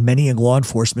escalated, and many in law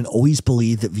enforcement always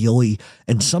believed that Violi,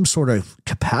 in some sort of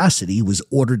capacity, was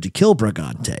ordered to kill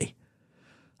Brigante.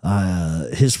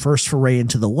 His first foray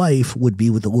into the life would be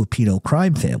with the Lupino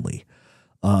crime family.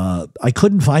 I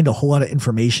couldn't find a whole lot of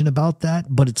information about that,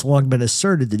 but it's long been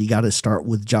asserted that he got to start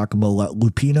with Giacomo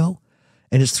Lupino,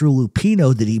 and it's through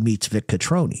Lupino that he meets Vic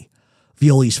Controni.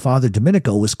 Violi's father,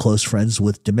 Domenico, was close friends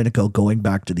with Domenico going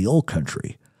back to the old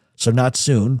country. So not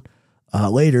soon,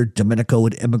 later, Domenico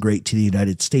would immigrate to the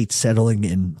United States, settling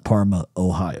in Parma,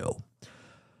 Ohio.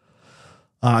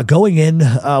 Going in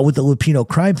with the Lupino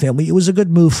crime family, it was a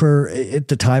good move at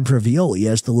the time for Violi,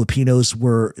 as the Lupinos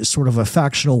were sort of a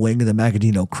factional wing of the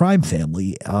Magaddino crime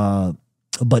family,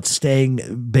 but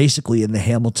staying basically in the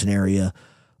Hamilton area,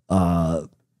 for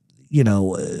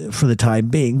the time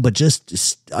being. But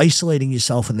just isolating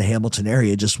yourself in the Hamilton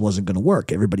area just wasn't going to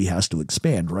work. Everybody has to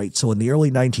expand, right? So in the early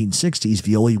 1960s,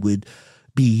 Violi would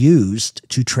be used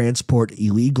to transport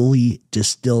illegally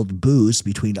distilled booze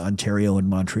between Ontario and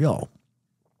Montreal.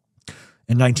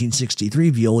 In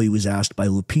 1963, Violi was asked by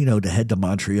Lupino to head to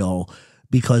Montreal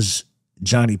because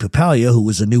Johnny Papalia, who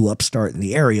was a new upstart in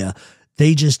the area,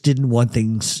 they just didn't want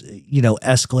things,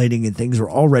 escalating, and things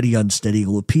were already unsteady.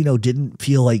 Lupino didn't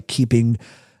feel like keeping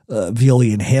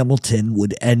Violi in Hamilton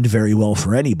would end very well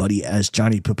for anybody, as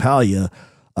Johnny Papalia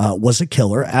was a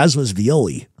killer, as was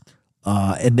Violi.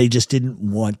 And they just didn't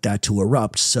want that to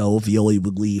erupt. So Violi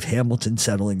would leave Hamilton,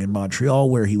 settling in Montreal,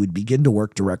 where he would begin to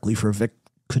work directly for Vic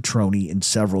Controni in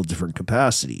several different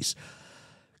capacities.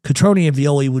 Cotroni and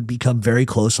Violi would become very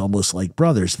close, almost like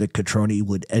brothers. Vic Controni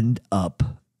would end up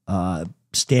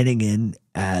standing in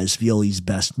as Violi's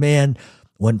best man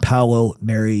when Paolo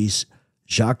marries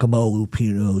Giacomo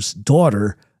Lupino's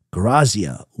daughter,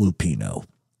 Grazia Lupino.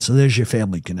 So there's your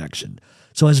family connection.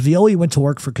 So as Violi went to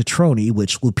work for Cotroni,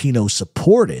 which Lupino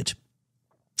supported,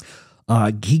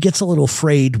 he gets a little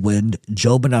frayed when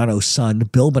Joe Bonanno's son,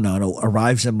 Bill Bonanno,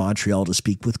 arrives in Montreal to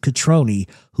speak with Cotroni,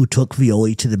 who took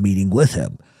Violi to the meeting with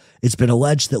him. It's been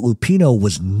alleged that Lupino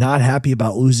was not happy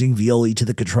about losing Violi to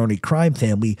the Cotroni crime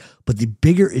family, but the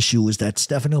bigger issue was that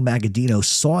Stefano Magaddino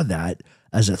saw that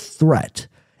as a threat,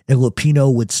 and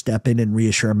Lupino would step in and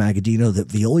reassure Magaddino that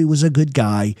Violi was a good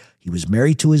guy, he was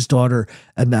married to his daughter,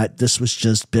 and that this was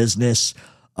just business.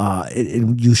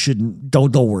 And you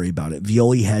don't worry about it.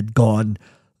 Violi had gone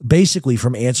basically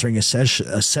from answering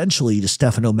essentially to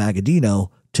Stefano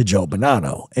Magaddino to Joe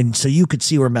Bonanno. And so you could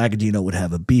see where Magaddino would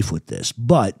have a beef with this.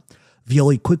 But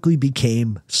Violi quickly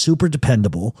became super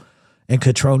dependable, and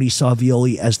Cotroni saw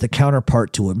Violi as the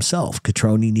counterpart to himself.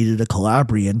 Cotroni needed a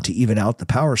Calabrian to even out the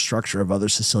power structure of other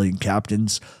Sicilian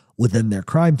captains within their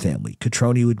crime family.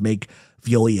 Cotroni would make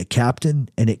Violi a captain,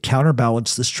 and it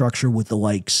counterbalanced the structure with the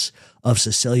likes of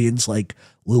Sicilians like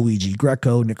Luigi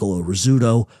Greco, Niccolo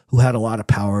Rizzuto, who had a lot of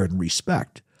power and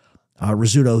respect.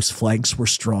 Rizzuto's flanks were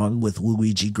strong with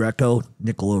Luigi Greco,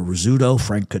 Niccolo Rizzuto,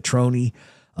 Frank Cotroni,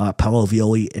 Paolo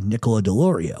Violi, and Nicola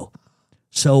Delorio.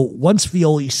 So once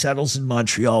Violi settles in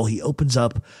Montreal, he opens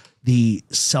up the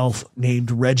self-named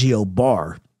Reggio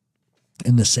Bar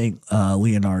in the St.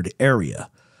 Leonard area.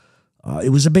 It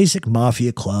was a basic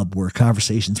mafia club where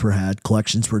conversations were had,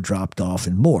 collections were dropped off,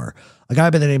 and more. A guy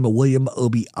by the name of William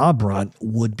Obi Abrant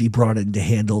would be brought in to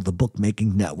handle the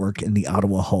bookmaking network in the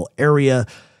Ottawa Hull area,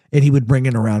 and he would bring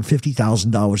in around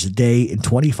 $50,000 a day, and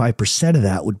 25% of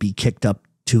that would be kicked up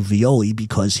to Violi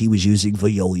because he was using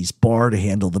Violi's bar to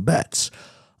handle the bets.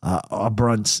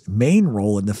 Abrant's main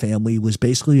role in the family was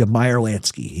basically a Meyer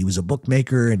Lansky. He was a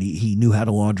bookmaker, and he knew how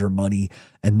to launder money,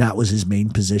 and that was his main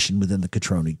position within the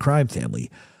Cotroni crime family.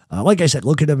 Like I said,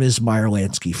 look at him as Meyer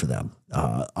Lansky for them.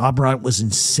 Abrant was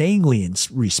insanely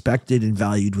respected and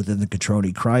valued within the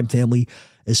Cotroni crime family,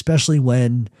 especially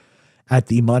when at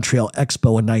the Montreal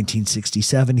Expo in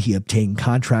 1967, he obtained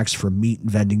contracts for meat and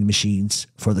vending machines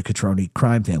for the Cotroni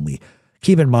crime family.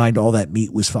 Keep in mind, all that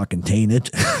meat was fucking tainted.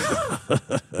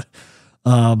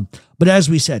 But as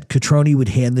we said, Cotroni would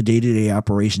hand the day-to-day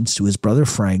operations to his brother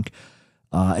Frank,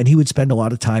 and he would spend a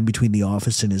lot of time between the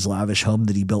office and his lavish home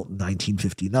that he built in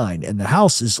 1959. And the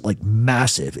house is like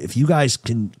massive. If you guys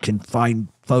can find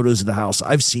photos of the house,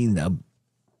 I've seen them.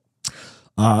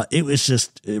 It was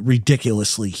just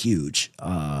ridiculously huge.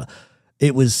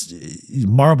 It was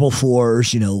marble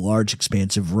floors, large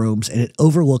expansive rooms, and it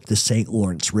overlooked the St.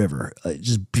 Lawrence River.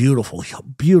 Just beautiful,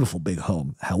 beautiful big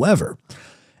home. However,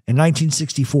 in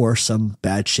 1964, some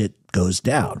bad shit goes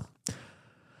down.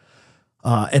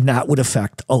 And that would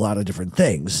affect a lot of different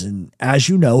things. And as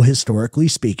you know, historically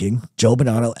speaking, Joe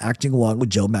Bonanno, acting along with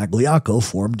Joe Magliocco,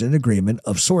 formed an agreement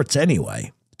of sorts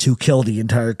anyway to kill the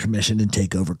entire commission and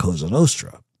take over Cosa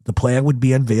Nostra. The plan would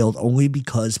be unveiled only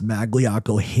because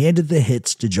Magliocco handed the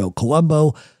hits to Joe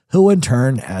Colombo, who in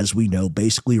turn, as we know,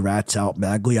 basically rats out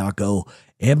Magliocco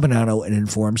and Bonanno and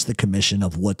informs the commission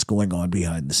of what's going on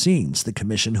behind the scenes. The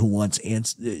commission who wants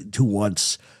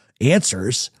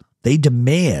answers, they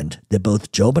demand that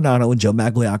both Joe Bonanno and Joe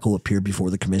Magliocco appear before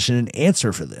the commission and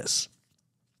answer for this.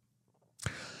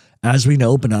 As we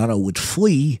know, Bonanno would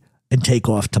flee and take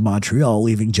off to Montreal,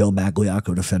 leaving Joe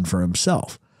Magliocco to fend for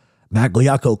himself.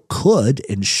 Magliocco could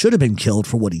and should have been killed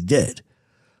for what he did,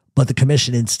 but the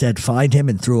commission instead fined him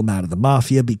and threw him out of the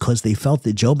Mafia because they felt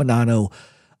that Joe Bonanno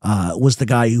was the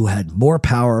guy who had more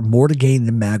power, more to gain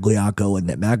than Magliocco, and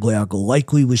that Magliocco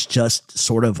likely was just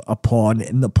sort of a pawn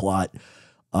in the plot,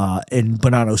 and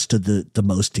Bonanno stood the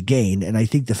most to gain. And I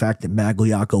think the fact that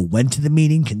Magliocco went to the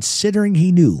meeting, considering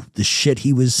he knew the shit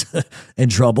he was in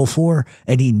trouble for,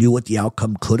 and he knew what the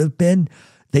outcome could have been,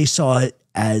 they saw it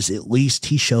as at least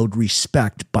he showed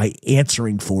respect by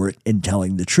answering for it and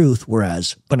telling the truth,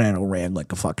 whereas Bonanno ran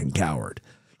like a fucking coward.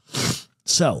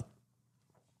 So,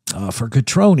 for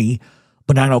Cotroni,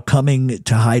 Bonanno coming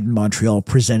to hide in Montreal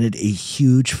presented a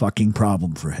huge fucking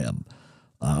problem for him.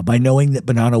 By knowing that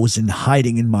Bonanno was in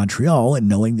hiding in Montreal and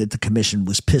knowing that the commission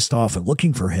was pissed off and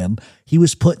looking for him, he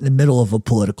was put in the middle of a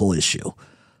political issue.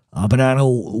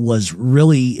 Bonanno was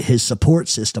really his support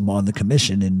system on the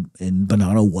commission, and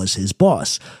Bonanno was his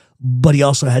boss. But he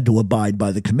also had to abide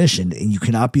by the commission, and you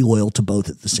cannot be loyal to both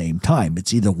at the same time.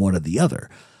 It's either one or the other.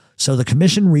 So the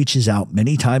commission reaches out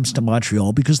many times to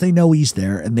Montreal because they know he's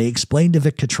there, and they explain to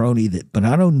Vic Controni that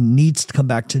Bonanno needs to come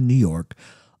back to New York,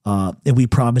 and we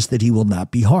promise that he will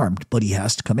not be harmed, but he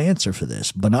has to come answer for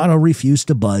this. Bonanno refused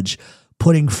to budge,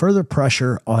 putting further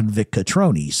pressure on Vic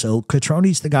Controni. So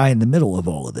Cotroni's the guy in the middle of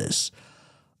all of this.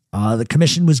 The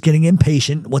commission was getting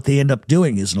impatient. What they end up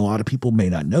doing is, and a lot of people may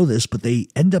not know this, but they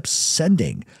end up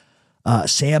sending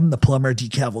Sam the plumber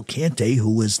DeCavalcante,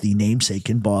 who was the namesake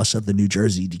and boss of the New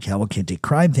Jersey DeCavalcante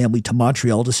crime family, to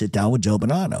Montreal to sit down with Joe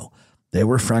Bonanno. They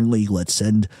were friendly. Let's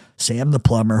send Sam the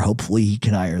plumber. Hopefully he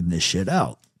can iron this shit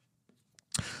out.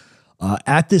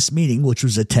 At this meeting, which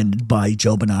was attended by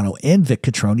Joe Bonanno and Vic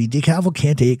Controni,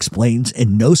 DeCavalcante explains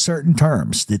in no certain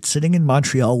terms that sitting in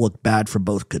Montreal looked bad for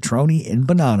both Controni and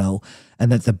Bonanno,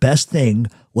 and that the best thing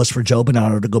was for Joe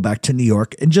Bonanno to go back to New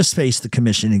York and just face the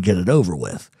commission and get it over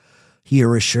with. He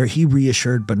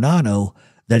reassured Bonanno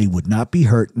that he would not be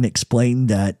hurt and explained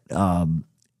that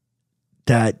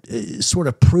sort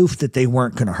of proof that they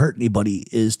weren't going to hurt anybody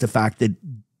is the fact that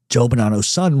Joe Bonanno's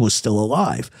son was still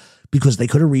alive, because they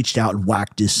could have reached out and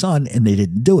whacked his son, and they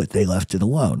didn't do it. They left it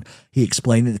alone. He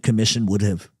explained that the commission would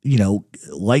have,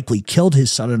 likely killed his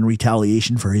son in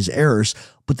retaliation for his errors,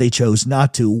 but they chose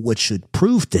not to, which should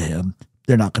prove to him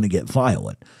they're not going to get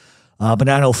violent.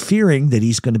 Bonanno, fearing that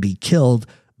he's going to be killed,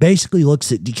 basically looks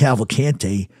at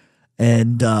DeCavalcante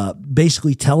and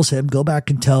basically tells him, go back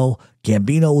and tell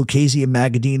Gambino, Lucchese, and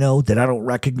Magaddino that I don't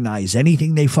recognize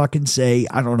anything they fucking say.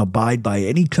 I don't abide by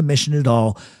any commission at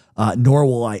all. Nor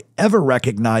will I ever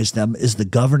recognize them as the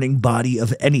governing body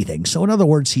of anything. So in other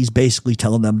words, he's basically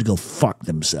telling them to go fuck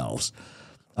themselves.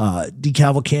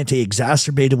 DeCavalcante,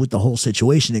 exacerbated with the whole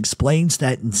situation, explains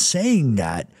that in saying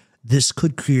that, this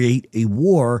could create a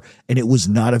war, and it was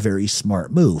not a very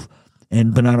smart move.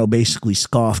 And Bonanno basically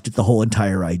scoffed at the whole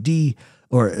entire idea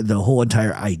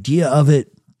of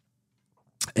it.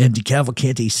 And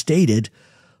DeCavalcante stated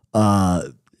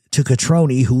to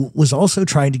Cotroni, who was also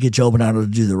trying to get Joe Bonanno to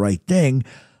do the right thing,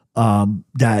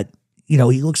 that, he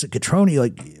looks at Cotroni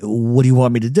like, what do you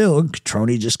want me to do? And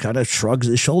Cotroni just kind of shrugs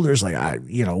his shoulders like,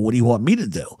 what do you want me to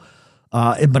do?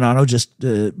 And Bonanno just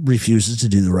refuses to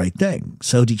do the right thing.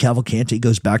 So DeCavalcante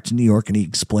goes back to New York and he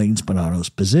explains Bonanno's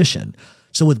position.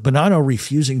 So with Bonanno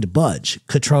refusing to budge,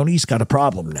 Cotroni's got a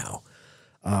problem now.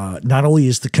 Not only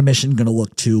is the commission going to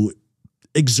look to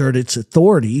exert its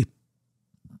authority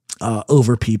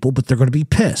over people, but they're going to be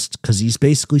pissed because he's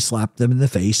basically slapped them in the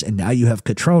face. And now you have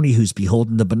Cotroni, who's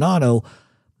beholden to Bonanno,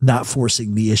 not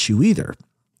forcing the issue either.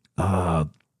 And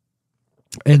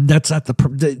that's not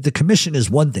the commission is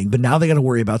one thing, but now they got to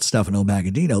worry about Stefano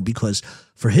Magaddino because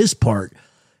for his part,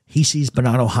 he sees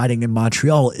Bonanno hiding in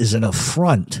Montreal as an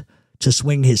affront to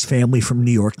swing his family from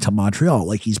New York to Montreal.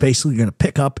 Like he's basically going to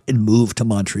pick up and move to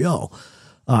Montreal.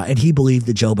 And he believed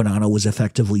that Joe Bonanno was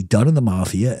effectively done in the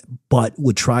Mafia, but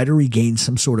would try to regain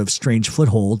some sort of strange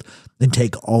foothold and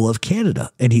take all of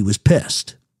Canada. And he was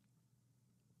pissed.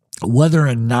 Whether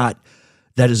or not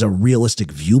that is a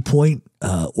realistic viewpoint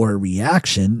or a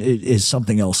reaction is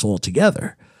something else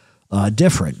altogether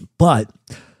different. But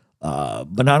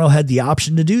Bonanno had the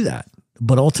option to do that.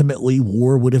 But ultimately,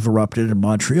 war would have erupted in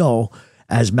Montreal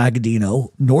as Magaddino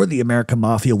nor the American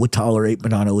Mafia would tolerate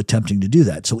Bonanno attempting to do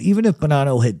that. So even if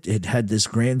Bonanno had this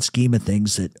grand scheme of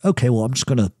things that, okay, well, I'm just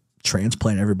going to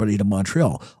transplant everybody to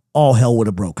Montreal, all hell would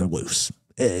have broken loose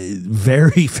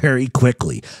very, very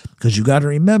quickly. Because you got to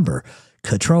remember,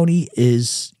 Cotroni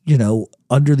is,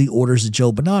 under the orders of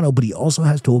Joe Bonanno, but he also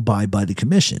has to abide by the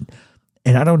commission.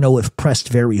 And I don't know if pressed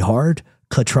very hard,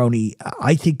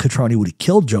 I think Cotroni would have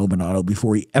killed Joe Bonanno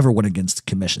before he ever went against the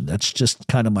commission. That's just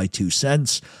kind of my 2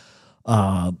 cents.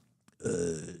 So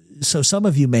some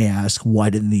of you may ask, why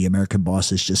didn't the American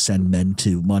bosses just send men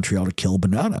to Montreal to kill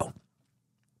Bonanno?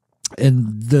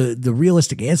 And the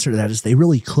realistic answer to that is they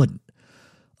really couldn't.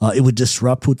 It would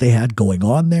disrupt what they had going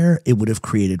on there. It would have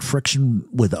created friction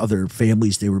with other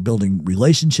families they were building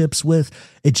relationships with.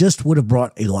 It just would have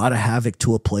brought a lot of havoc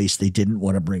to a place they didn't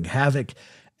want to bring havoc.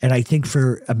 And I think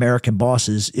for American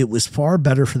bosses, it was far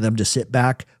better for them to sit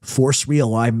back, force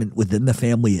realignment within the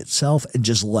family itself, and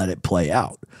just let it play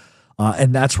out.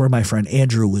 And that's where my friend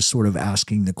Andrew was sort of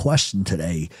asking the question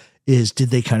today is,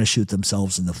 did they kind of shoot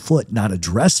themselves in the foot not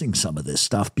addressing some of this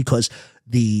stuff? Because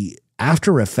the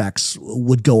after effects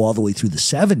would go all the way through the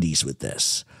 70s with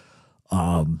this.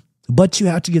 But you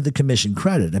have to give the commission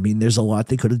credit. I mean, there's a lot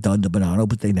they could have done to Bonanno,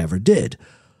 but they never did.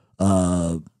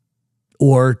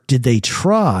 Or did they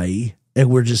try and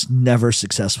were just never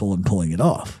successful in pulling it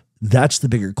off? That's the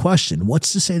bigger question.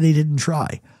 What's to say they didn't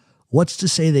try? What's to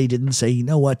say they didn't say, you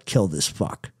know what, kill this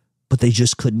fuck? But they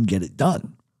just couldn't get it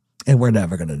done. And we're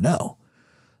never going to know.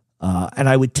 And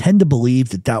I would tend to believe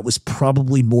that that was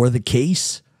probably more the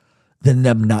case than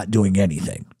them not doing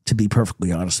anything, to be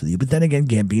perfectly honest with you. But then again,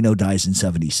 Gambino dies in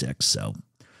 76,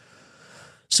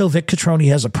 So Vic Controni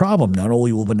has a problem. Not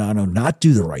only will Bonanno not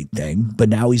do the right thing, but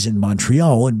now he's in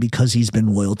Montreal, and because he's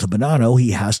been loyal to Bonanno, he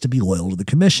has to be loyal to the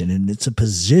commission. And it's a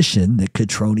position that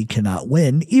Cotroni cannot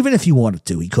win. Even if he wanted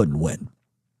to, he couldn't win.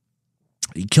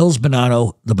 He kills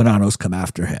Bonanno, the Bonannos come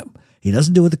after him. He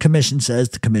doesn't do what the commission says,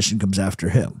 the commission comes after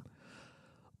him.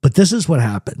 But this is what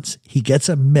happens. He gets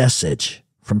a message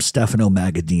from Stefano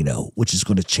Magaddino, which is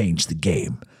going to change the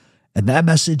game. And that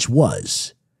message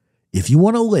was, if you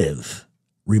want to live,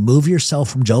 remove yourself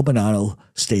from Joe Bonanno,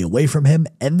 stay away from him,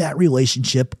 end that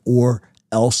relationship, or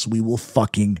else we will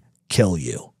fucking kill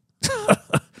you.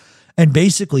 And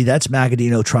basically that's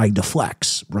Magaddino trying to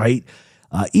flex, right?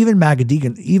 Even Magaddino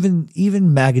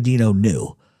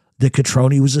knew that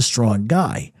Cotroni was a strong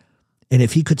guy. And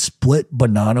if he could split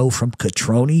Bonanno from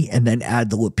Cotroni and then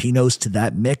add the Lupinos to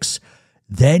that mix,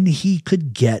 then he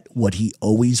could get what he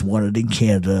always wanted in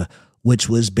Canada, which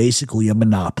was basically a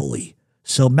monopoly.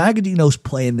 So Magaddino's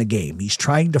playing the game. He's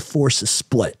trying to force a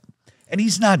split. And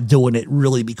he's not doing it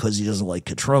really because he doesn't like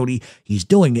Cotroni. He's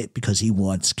doing it because he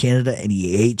wants Canada and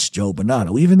he hates Joe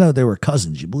Bonanno, even though they were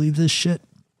cousins. You believe this shit?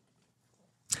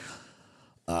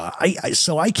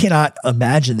 So I cannot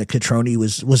imagine that Cotroni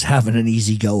was having an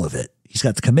easy go of it. He's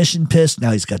got the commission pissed.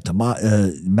 Now he's got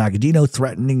Magaddino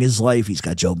threatening his life. He's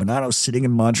got Joe Bonanno sitting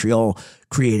in Montreal,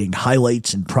 creating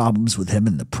highlights and problems with him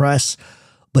in the press.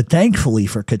 But thankfully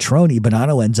for Cotroni,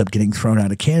 Bonanno ends up getting thrown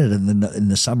out of Canada in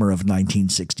the summer of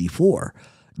 1964.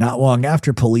 Not long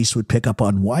after, police would pick up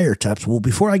on wiretaps. Well,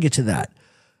 before I get to that,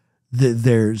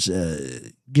 there's,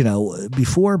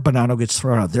 before Bonanno gets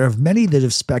thrown out, there are many that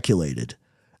have speculated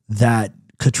that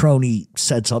Cotroni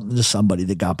said something to somebody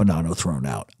that got Bonanno thrown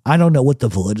out. I don't know what the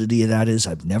validity of that is.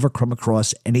 I've never come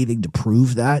across anything to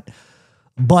prove that.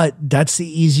 But that's the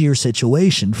easier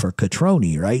situation for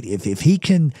Cotroni, right? If he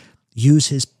can use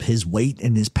his weight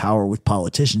and his power with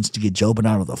politicians to get Joe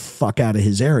Bonanno the fuck out of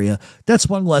his area, that's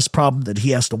one less problem that he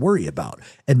has to worry about.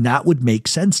 And that would make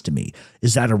sense to me.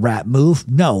 Is that a rat move?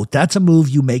 No, that's a move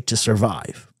you make to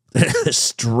survive.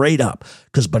 Straight up.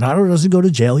 Because Bonanno doesn't go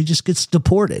to jail. He just gets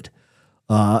deported.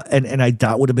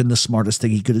 That would have been the smartest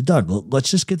thing he could have done.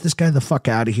 Let's just get this guy the fuck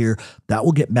out of here. That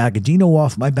will get Magaddino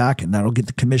off my back, and that'll get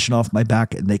the commission off my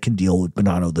back, and they can deal with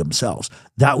Bonanno themselves.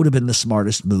 That would have been the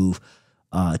smartest move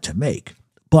to make.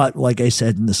 But like I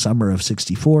said, in the summer of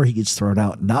 64, he gets thrown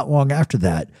out. Not long after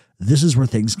that, this is where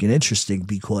things get interesting,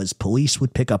 because police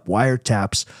would pick up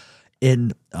wiretaps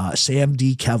in Sam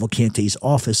D. Cavalcante's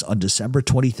office on December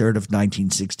 23rd of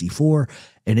 1964.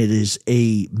 And it is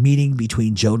a meeting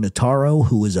between Joe Notaro,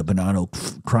 who is a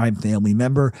Bonanno Crime Family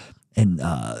member, and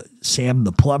Sam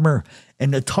the plumber.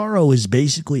 And Notaro is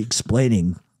basically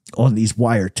explaining on these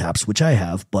wiretaps, which I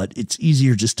have, but it's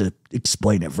easier just to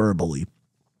explain it verbally,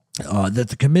 that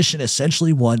the commission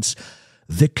essentially wants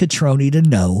Vic Controni to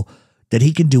know that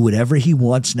he can do whatever he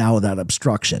wants now without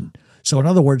obstruction. So in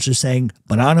other words, they're saying,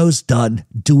 Bonanno's done,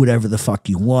 do whatever the fuck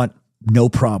you want, no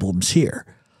problems here.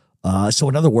 So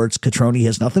in other words, Cotroni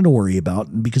has nothing to worry about,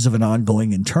 and because of an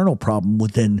ongoing internal problem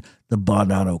within the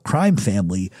Bonanno crime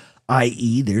family,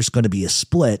 i.e. there's going to be a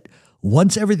split.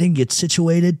 Once everything gets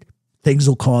situated, things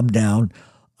will calm down.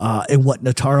 And what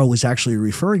Notaro was actually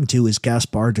referring to is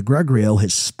Gaspar de Gregorio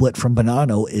has split from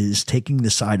Bonanno, is taking the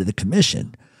side of the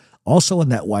commission. Also in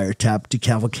that wiretap, De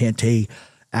Cavalcante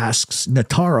asks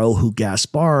Notaro who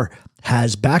Gaspar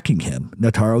has backing him.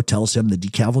 Notaro tells him that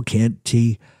Notaro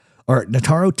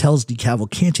tells De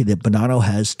Cavalcante that Bonanno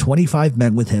has 25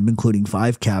 men with him, including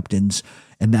 5 captains,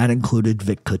 and that included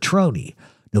Vic Controni.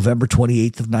 November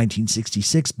 28th of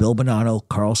 1966, Bill Bonanno,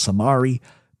 Carl Samari,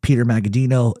 Peter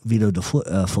Magaddino, Vito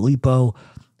Filippo,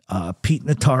 Pete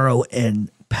Notaro,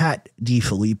 and Pat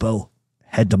DiFilippo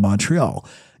head to Montreal.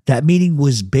 That meeting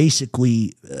was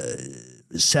basically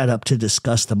set up to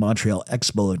discuss the Montreal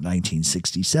Expo in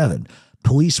 1967.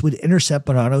 Police would intercept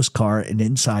Bonanno's car, and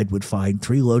inside would find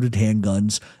 3 loaded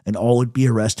handguns, and all would be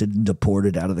arrested and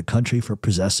deported out of the country for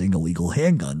possessing illegal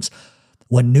handguns.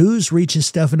 When news reaches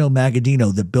Stefano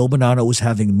Magaddino that Bill Bonanno was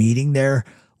having a meeting there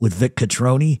with Vic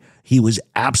Controni, he was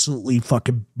absolutely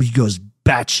he goes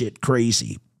batshit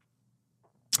crazy.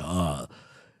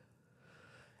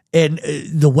 And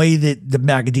the way that the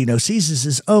Magaddino sees this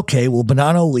is, okay, well,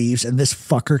 Bonanno leaves, and this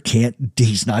fucker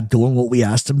he's not doing what we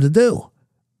asked him to do.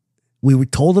 We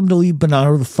told him to leave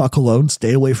Bonanno the fuck alone,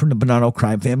 stay away from the Bonanno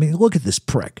crime family. Look at this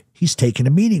prick. He's taking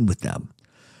a meeting with them.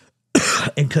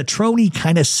 And Cotroni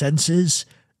kind of senses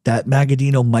that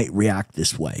Magaddino might react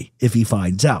this way if he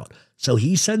finds out. So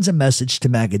he sends a message to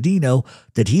Magaddino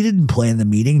that he didn't plan the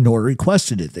meeting nor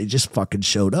requested it. They just fucking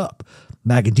showed up.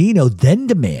 Magaddino then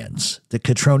demands that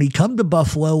Cotroni come to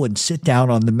Buffalo and sit down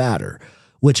on the matter,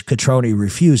 which Cotroni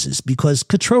refuses because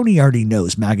Cotroni already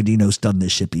knows Magaddino's done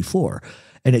this shit before.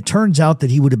 And it turns out that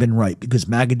he would have been right because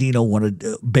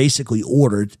Magaddino basically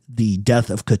ordered the death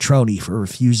of Cotroni for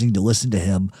refusing to listen to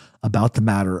him about the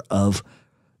matter of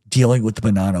dealing with the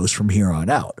Bonannos from here on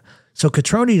out. So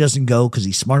Cotroni doesn't go because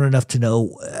he's smart enough to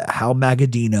know how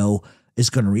Magaddino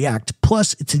is going to react.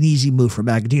 Plus, it's an easy move for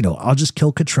Magaddino. I'll just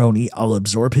kill Cotroni, I'll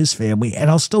absorb his family, and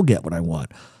I'll still get what I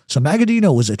want. So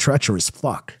Magaddino was a treacherous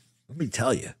fuck. Let me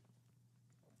tell you.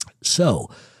 So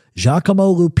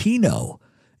Giacomo Lupino,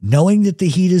 knowing that the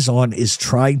heat is on, is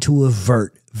trying to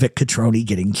avert Vic Controni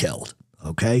getting killed,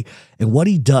 okay? And what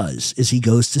he does is he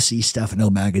goes to see Stefano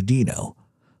Magaddino.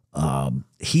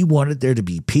 He wanted there to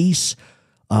be peace,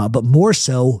 but more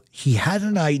so, he had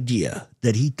an idea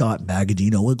that he thought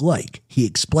Magaddino would like. He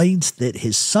explains that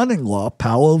his son-in-law,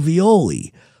 Paolo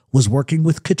Violi, was working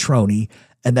with Cotroni,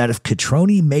 and that if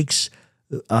Cotroni makes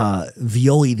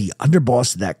Violi the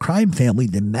underboss of that crime family,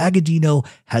 then Magaddino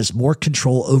has more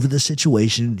control over the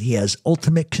situation. He has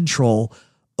ultimate control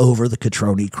over the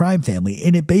Cotroni crime family.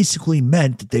 And it basically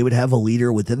meant that they would have a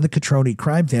leader within the Cotroni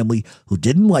crime family who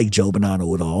didn't like Joe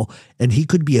Bonanno at all, and he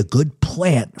could be a good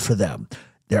plant for them.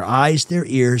 Their eyes, their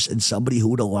ears, and somebody who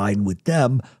would align with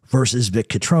them versus Vic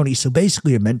Controni. So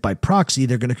basically it meant by proxy,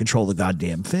 they're going to control the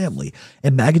goddamn family.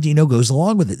 And Magaddino goes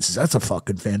along with it. Says, that's a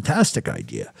fucking fantastic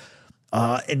idea.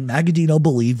 And Magaddino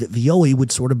believed that Violi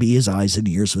would sort of be his eyes and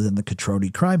ears within the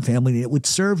Cotroni crime family, and it would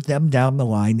serve them down the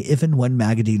line if and when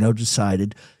Magaddino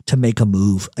decided to make a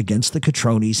move against the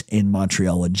Cotronis in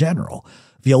Montreal in general.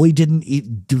 Violi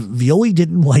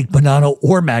didn't like Bonanno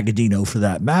or Magaddino for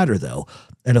that matter, though.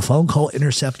 In a phone call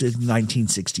intercepted in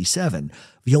 1967,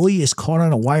 Violi is caught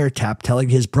on a wiretap telling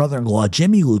his brother-in-law,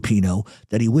 Jimmy Lupino,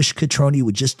 that he wished Cotroni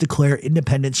would just declare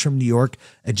independence from New York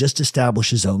and just establish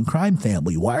his own crime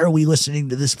family. Why are we listening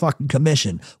to this fucking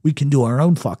commission? We can do our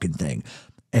own fucking thing.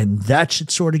 And that should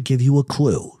sort of give you a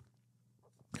clue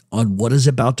on what is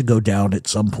about to go down at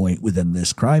some point within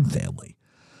this crime family.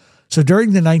 So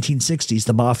during the 1960s,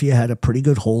 the Mafia had a pretty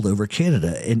good hold over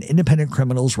Canada, and independent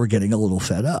criminals were getting a little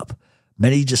fed up.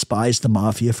 Many despised the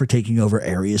Mafia for taking over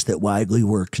areas that widely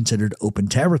were considered open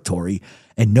territory,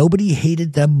 and nobody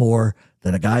hated them more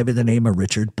than a guy by the name of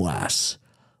Richard Blass.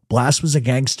 Blass was a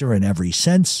gangster in every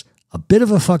sense, a bit of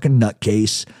a fucking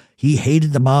nutcase. He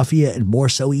hated the Mafia, and more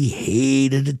so, he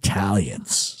hated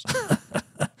Italians.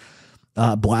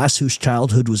 Blass, whose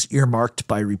childhood was earmarked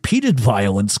by repeated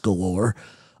violence galore,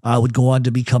 would go on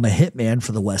to become a hitman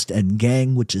for the West End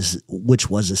Gang, which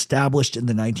was established in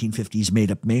the 1950s, made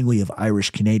up mainly of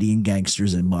Irish-Canadian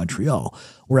gangsters in Montreal.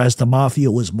 Whereas the Mafia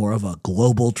was more of a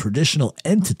global traditional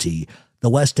entity, the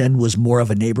West End was more of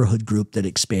a neighborhood group that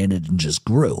expanded and just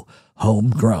grew,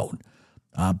 homegrown.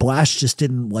 Blass just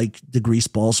didn't like the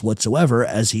greaseballs whatsoever,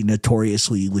 as he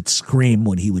notoriously would scream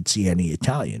when he would see any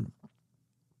Italian.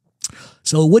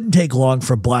 So it wouldn't take long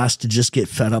for Blass to just get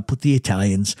fed up with the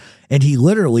Italians, and he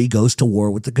literally goes to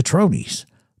war with the Cotronis.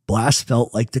 Blass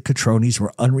felt like the Cotronis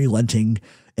were unrelenting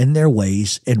in their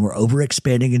ways and were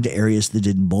overexpanding into areas that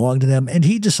didn't belong to them, and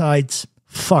he decides,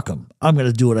 fuck them, I'm going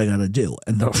to do what I got to do.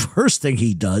 And the first thing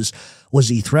he does was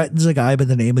he threatens a guy by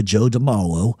the name of Joe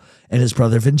DiMaolo and his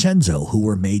brother Vincenzo, who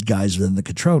were made guys within the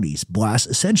Cotronis. Blass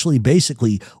essentially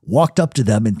basically walked up to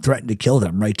them and threatened to kill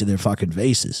them right to their fucking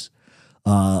faces.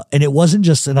 And it wasn't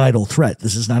just an idle threat.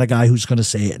 This is not a guy who's going to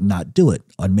say it and not do it.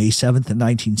 On May 7th in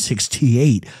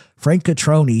 1968, Frank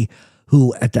Cotroni,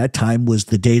 who at that time was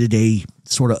the day-to-day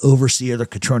sort of overseer of the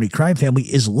Cotroni crime family,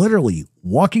 is literally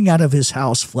walking out of his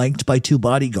house flanked by two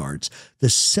bodyguards. The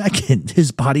second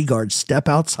his bodyguards step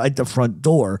outside the front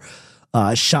door,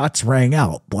 shots rang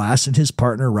out. Blass and his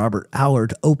partner, Robert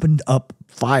Allard, opened up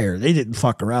fire. They didn't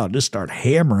fuck around, just start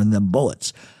hammering them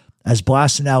bullets. As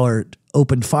Blass and Allard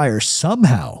opened fire,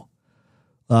 somehow,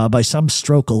 by some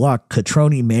stroke of luck,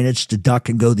 Cotroni managed to duck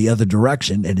and go the other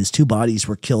direction, and his two bodyguards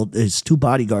were killed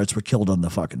on the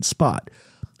fucking spot.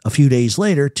 A few days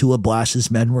later, two of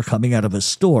Blass's men were coming out of a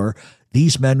store.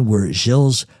 These men were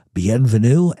Gilles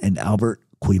Bienvenu and Albert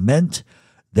Quiment.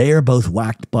 They are both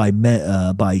whacked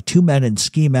by two men in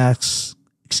ski masks.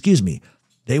 Excuse me.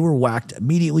 They were whacked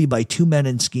immediately by two men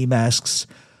in ski masks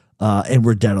and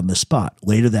were dead on the spot.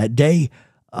 Later that day,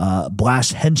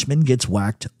 Blass' henchman gets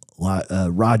whacked,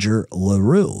 Roger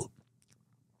LaRue.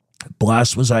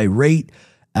 Blass was irate,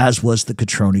 as was the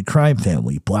Cotroni crime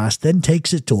family. Blass then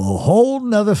takes it to a whole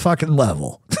nother fucking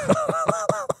level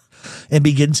and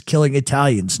begins killing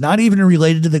Italians, not even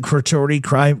related to the Cotroni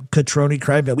crime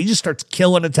family. He just starts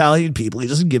killing Italian people. He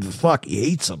doesn't give a fuck. He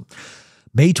hates them.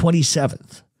 May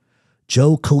 27th,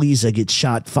 Joe Calizza gets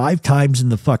shot 5 times in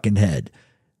the fucking head.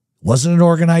 Wasn't an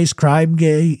organized crime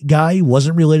guy,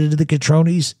 wasn't related to the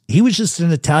Cotronis. He was just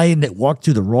an Italian that walked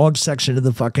through the wrong section of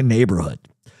the fucking neighborhood.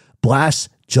 Blass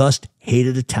just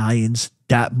hated Italians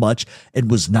that much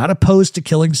and was not opposed to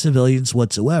killing civilians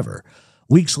whatsoever.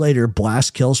 Weeks later,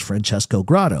 Blass kills Francesco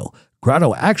Grotto.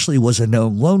 Grotto actually was a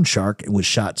known loan shark and was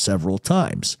shot several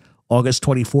times. August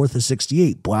 24th of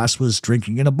 68, Blass was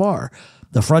drinking in a bar.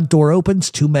 The front door opens,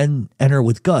 2 men enter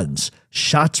with guns.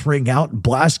 Shots ring out, and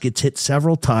Blass gets hit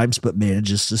several times but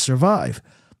manages to survive.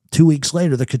 2 weeks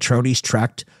later, the Cotronis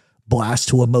tracked Blass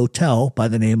to a motel by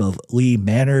the name of Lee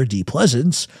Manor de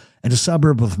Pleasance in a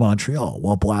suburb of Montreal.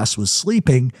 While Blass was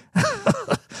sleeping,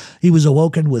 he was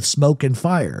awoken with smoke and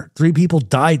fire. 3 people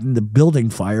died in the building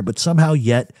fire, but somehow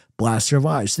yet Blass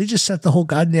survives. They just set the whole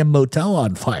goddamn motel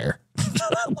on fire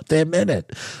within a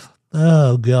minute.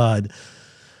 Oh, God.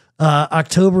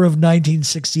 October of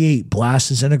 1968, Blass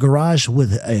is in a garage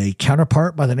with a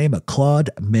counterpart by the name of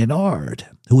Claude Menard,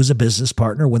 who was a business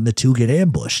partner when the two get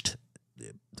ambushed.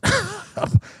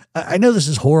 I know this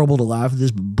is horrible to laugh at this,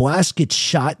 but Blass gets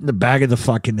shot in the back of the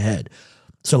fucking head.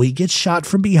 So he gets shot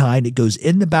from behind. It goes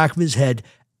in the back of his head,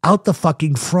 out the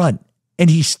fucking front, and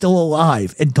he's still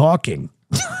alive and talking.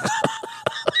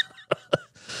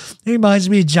 It reminds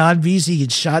me of John Vesey.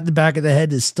 Gets shot in the back of the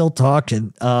head, is still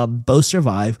talking. Both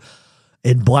survive.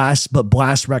 But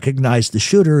Blass recognized the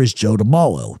shooter as Joe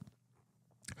DiMaolo.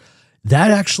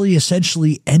 That actually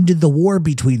essentially ended the war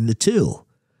between the two.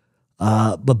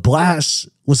 But Blas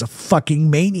was a fucking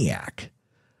maniac.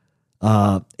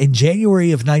 In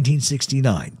January of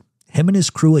 1969, him and his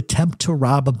crew attempt to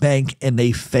rob a bank and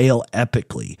they fail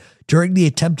epically. During the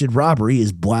attempted robbery,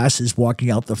 as Blas is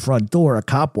walking out the front door, a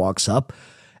cop walks up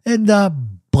and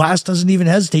Blas doesn't even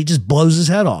hesitate, just blows his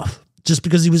head off just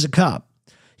because he was a cop.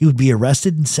 He would be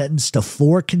arrested and sentenced to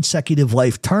 4 consecutive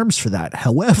life terms for that.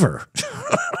 However,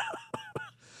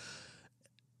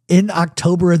 in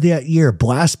October of that year,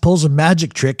 Blas pulls a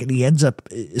magic trick and he ends up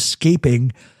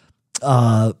escaping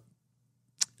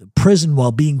prison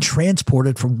while being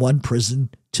transported from one prison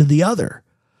to the other.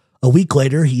 A week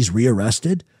later, he's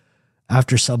rearrested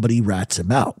after somebody rats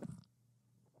him out.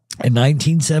 In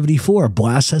 1974,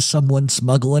 Blas has someone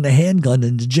smuggling a handgun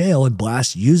into jail, and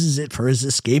Blas uses it for his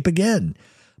escape again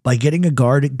by getting a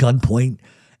guard at gunpoint,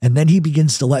 and then he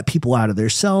begins to let people out of their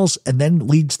cells and then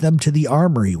leads them to the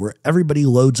armory where everybody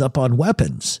loads up on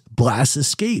weapons. Blas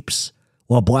escapes.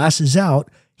 While Blas is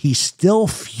out, he's still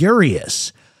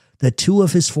furious that 2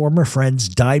 of his former friends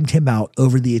dimed him out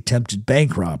over the attempted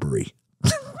bank robbery.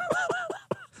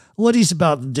 What he's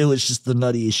about to do is just the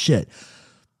nuttiest shit.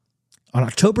 On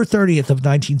October 30th of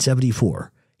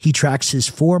 1974, he tracks his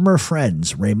former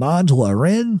friends, Raymond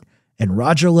Laurin and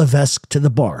Roger Levesque, to the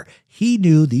bar. He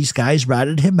knew these guys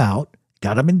ratted him out,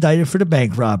 got him indicted for the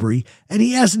bank robbery, and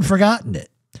he hasn't forgotten it.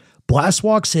 Blas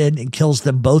walks in and kills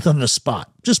them both on the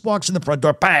spot. Just walks in the front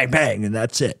door, bang, bang, and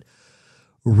that's it.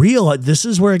 This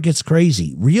is where it gets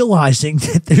crazy. Realizing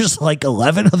that there's like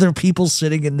 11 other people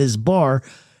sitting in this bar,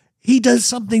 he does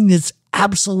something that's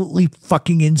absolutely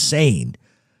fucking insane.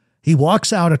 He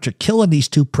walks out after killing these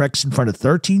 2 pricks in front of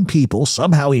 13 people.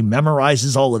 Somehow he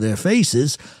memorizes all of their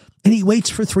faces, and he waits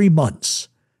for 3 months.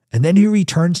 And then he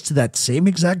returns to that same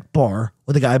exact bar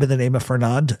with a guy by the name of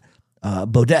Fernand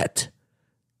Baudet.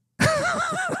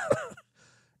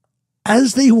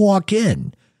 As they walk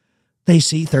in, they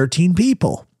see 13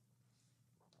 people.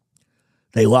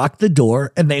 They locked the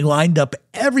door and they lined up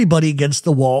everybody against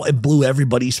the wall and blew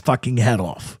everybody's fucking head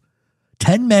off.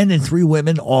 10 men and 3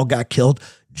 women all got killed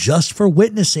just for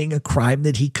witnessing a crime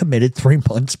that he committed 3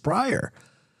 months prior.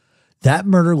 That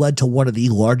murder led to one of the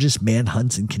largest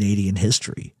manhunts in Canadian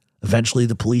history. Eventually,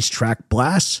 the police tracked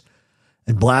Blas,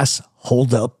 and Blas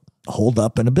holed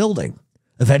up in a building.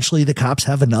 Eventually, the cops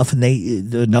have enough, and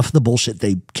enough of the bullshit.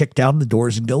 They kick down the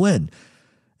doors and go in.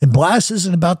 And Blas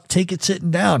isn't about to take it sitting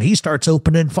down. He starts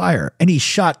opening fire, and he's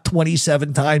shot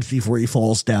 27 times before he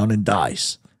falls down and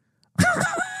dies.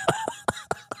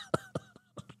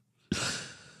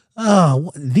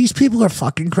 Oh, these people are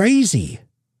fucking crazy.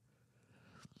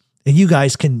 And you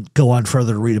guys can go on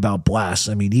further to read about Blas.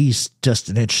 I mean, he's just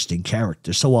an interesting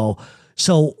character. So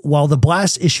while the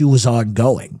Blas issue was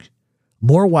ongoing,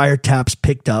 more wiretaps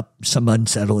picked up some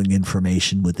unsettling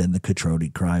information within the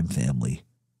Cotroni crime family.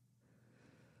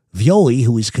 Violi,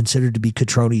 who is considered to be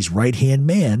Cotroni's right-hand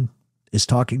man, is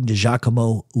talking to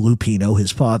Giacomo Lupino,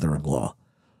 his father-in-law.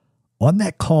 On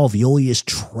that call, Violi is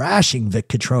trashing Vic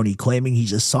Controni, claiming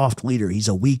he's a soft leader, he's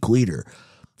a weak leader,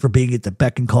 for being at the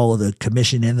beck and call of the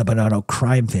commission and the Bonanno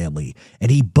crime family. And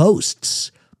he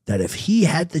boasts that if he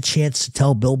had the chance to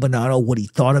tell Bill Bonanno what he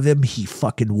thought of him, he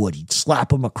fucking would. He'd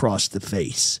slap him across the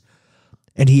face.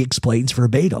 And he explains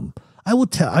verbatim, I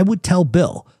would tell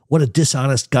Bill what a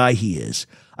dishonest guy he is.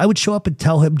 I would show up and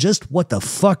tell him just what the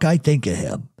fuck I think of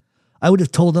him. I would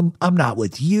have told him, I'm not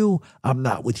with you. I'm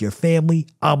not with your family.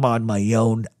 I'm on my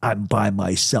own. I'm by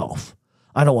myself.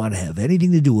 I don't want to have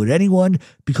anything to do with anyone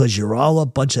because you're all a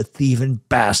bunch of thieving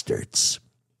bastards.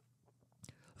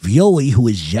 Violi, who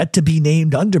is yet to be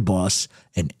named underboss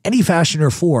in any fashion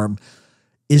or form,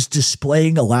 is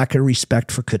displaying a lack of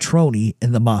respect for Cotroni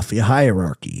in the Mafia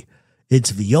hierarchy.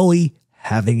 It's Violi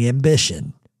having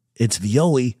ambition. It's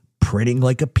Violi printing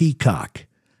like a peacock.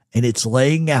 And it's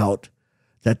laying out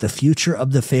that the future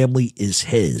of the family is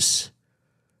his,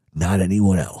 not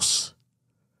anyone else.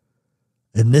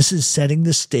 And this is setting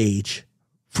the stage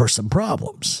for some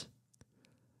problems.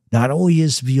 Not only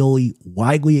is Violi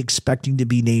widely expecting to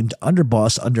be named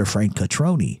underboss under Frank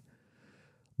Cotroni,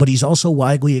 but he's also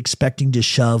widely expecting to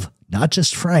shove not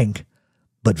just Frank,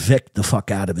 but Vic the fuck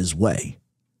out of his way.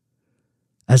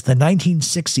 As the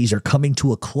 1960s are coming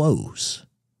to a close,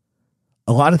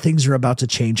 a lot of things are about to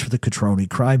change for the Cotroni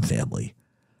crime family.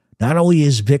 Not only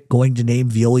is Vic going to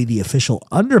name Violi the official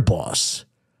underboss,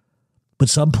 but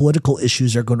some political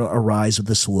issues are going to arise with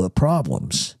a slew of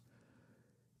problems.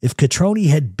 If Cotroni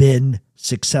had been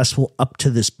successful up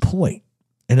to this point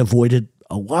and avoided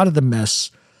a lot of the mess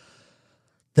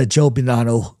that Joe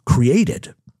Bonanno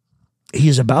created, he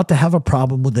is about to have a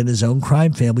problem within his own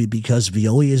crime family because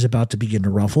Violi is about to begin to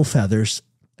ruffle feathers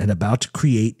and about to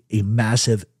create a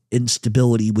massive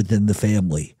instability within the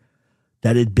family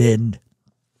that had been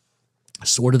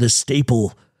sort of the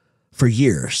staple for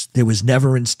years. There was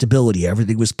never instability.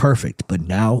 Everything was perfect. But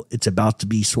now it's about to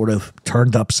be sort of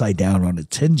turned upside down on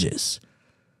its hinges.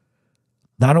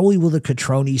 Not only will the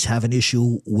Cotronis have an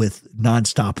issue with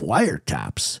nonstop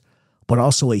wiretaps, but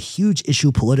also a huge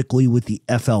issue politically with the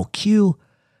FLQ,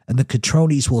 and the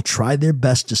Cotronis will try their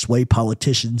best to sway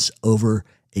politicians over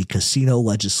a casino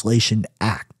legislation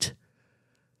act.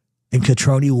 And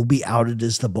Cotroni will be outed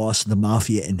as the boss of the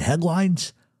Mafia in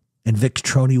headlines, and Vic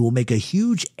Controni will make a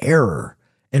huge error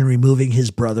in removing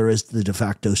his brother as the de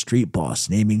facto street boss,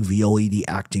 naming Violi the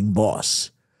acting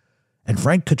boss. And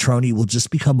Frank Cotroni will just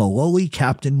become a lowly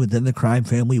captain within the crime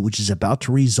family, which is about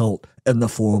to result in the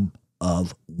form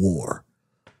of war.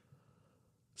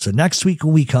 So next week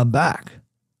when we come back,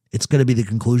 it's going to be the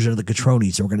conclusion of the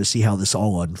Cotronis, and we're going to see how this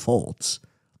all unfolds.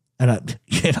 And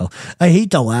I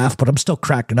hate to laugh, but I'm still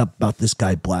cracking up about this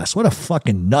guy Blast. What a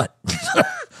fucking nut.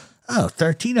 Oh,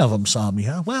 13 of them saw me,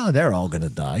 huh? Well, they're all going to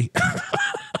die.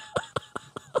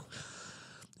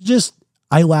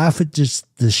 I laugh at just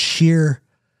the sheer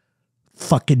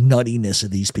fucking nuttiness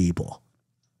of these people.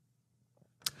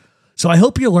 So I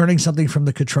hope you're learning something from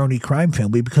the Cotroni Crime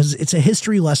Family, because it's a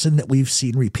history lesson that we've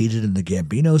seen repeated in the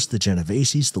Gambinos, the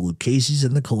Genoveses, the Luccheses,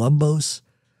 and the Colombos.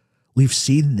 We've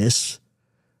seen this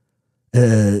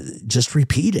just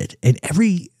repeated. In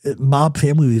every mob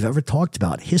family we've ever talked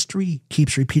about, history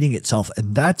keeps repeating itself.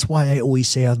 And that's why I always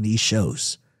say on these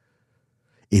shows,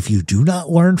 if you do not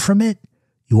learn from it,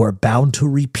 you are bound to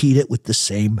repeat it with the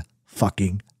same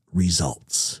fucking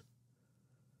results.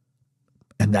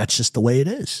 And that's just the way it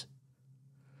is.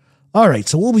 All right,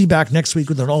 so we'll be back next week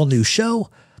with an all-new show.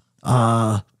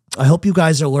 I hope you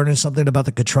guys are learning something about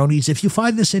the Cotronis. If you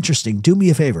find this interesting, do me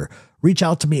a favor. Reach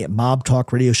out to me at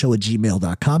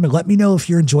mobtalkradioshow@gmail.com and let me know if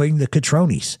you're enjoying the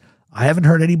Cotronis. I haven't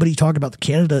heard anybody talk about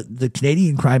the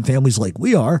Canadian crime families like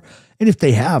we are. And if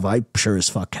they have, I sure as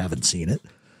fuck haven't seen it.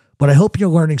 But I hope you're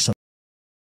learning something.